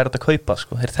ekki hvað er þetta að kaupa,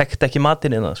 sko. Þeir þekkti ekki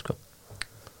matinn innan, sko.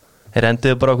 Þeir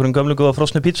enduðu bara okkur gömlu góða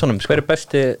frosnu pítsunum, sko. Hver er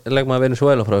besti leikmaður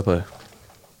Venezuela frá upphæðu?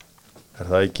 Er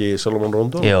það ekki Salomón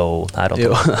Rondó? Jú, það er Rondó.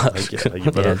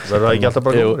 Verður það ekki alltaf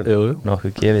bara góður? Jú,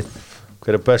 nokkuð gefið.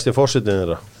 Hver er besti forsetinn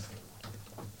þeirra?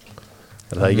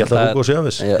 Er það ekki alltaf Hugo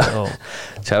Chávez?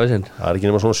 Chávezinn. Það er ekki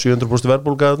nema svona 700%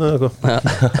 verðbólga eða eitthvað.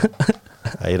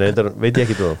 Ég veit ég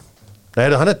ekki það. Nei,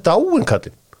 hann er dáinn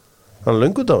kallinn. Hann er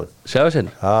löngu dáinn. Chávezinn?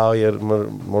 Já,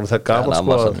 maður það gaman sko.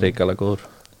 Það er ríkala góður.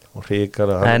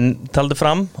 En taldu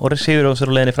fram, Orri Sigurjóns er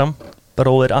á leiðinni fram.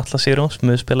 Bróðir Atla Sigurjóns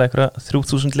með spila eitthvað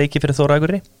 3000 leiki fyrir Þór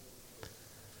Akureyri.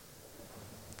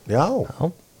 Já.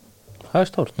 Það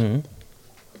er stórt.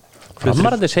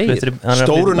 Framarandi segir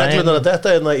stóru neglurnar að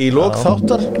þetta hérna í lok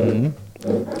þáttar.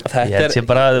 Þetta er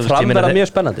framverða mjög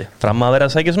spennandi. Fram að vera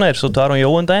að segja svona svo Aron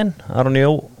Jó daginn, Aron Jó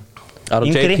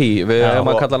JP, við hefum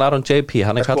að kalla hann Aron JP,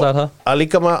 hann er kallaðar það. Að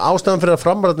líka maður ástæðan fyrir að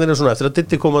framverðarnir er svona eftir að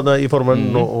Diddi kom þarna í formann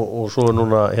og svo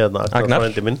núna hérna Agnar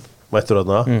frændi minn mættur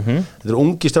þarna. Þetta er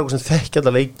ungi strákur sem þekkja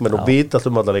alla leikmenn og vita allt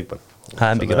alla leikmenn. Það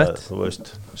er mikið vett. Þú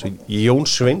veist, Jón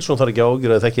Sveinsson þarf ekki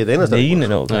ágjur að þekki þetta einasta.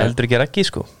 Nei, heldur ekki rekki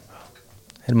sko.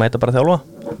 Þeir mæta bara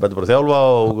að þjálfa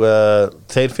og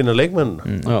þeir finna leikmenn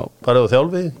farið á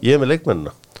þjálfi, ég er með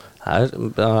leikmennina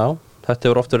þetta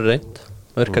hefur oft verið reynd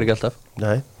virkar ekki alltaf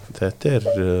nei, þetta er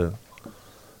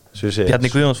Bjarni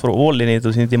Guðjóns fór ólinni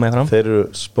þetta sín tíma í fram þeir eru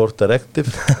sport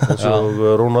directive eins og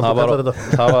Ronaldo kallar þetta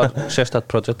það var sérstætt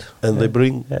project and they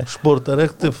bring sport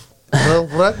directive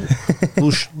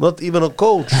who's not even a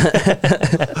coach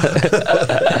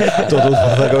Tótt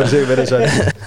það verið sig verið sæl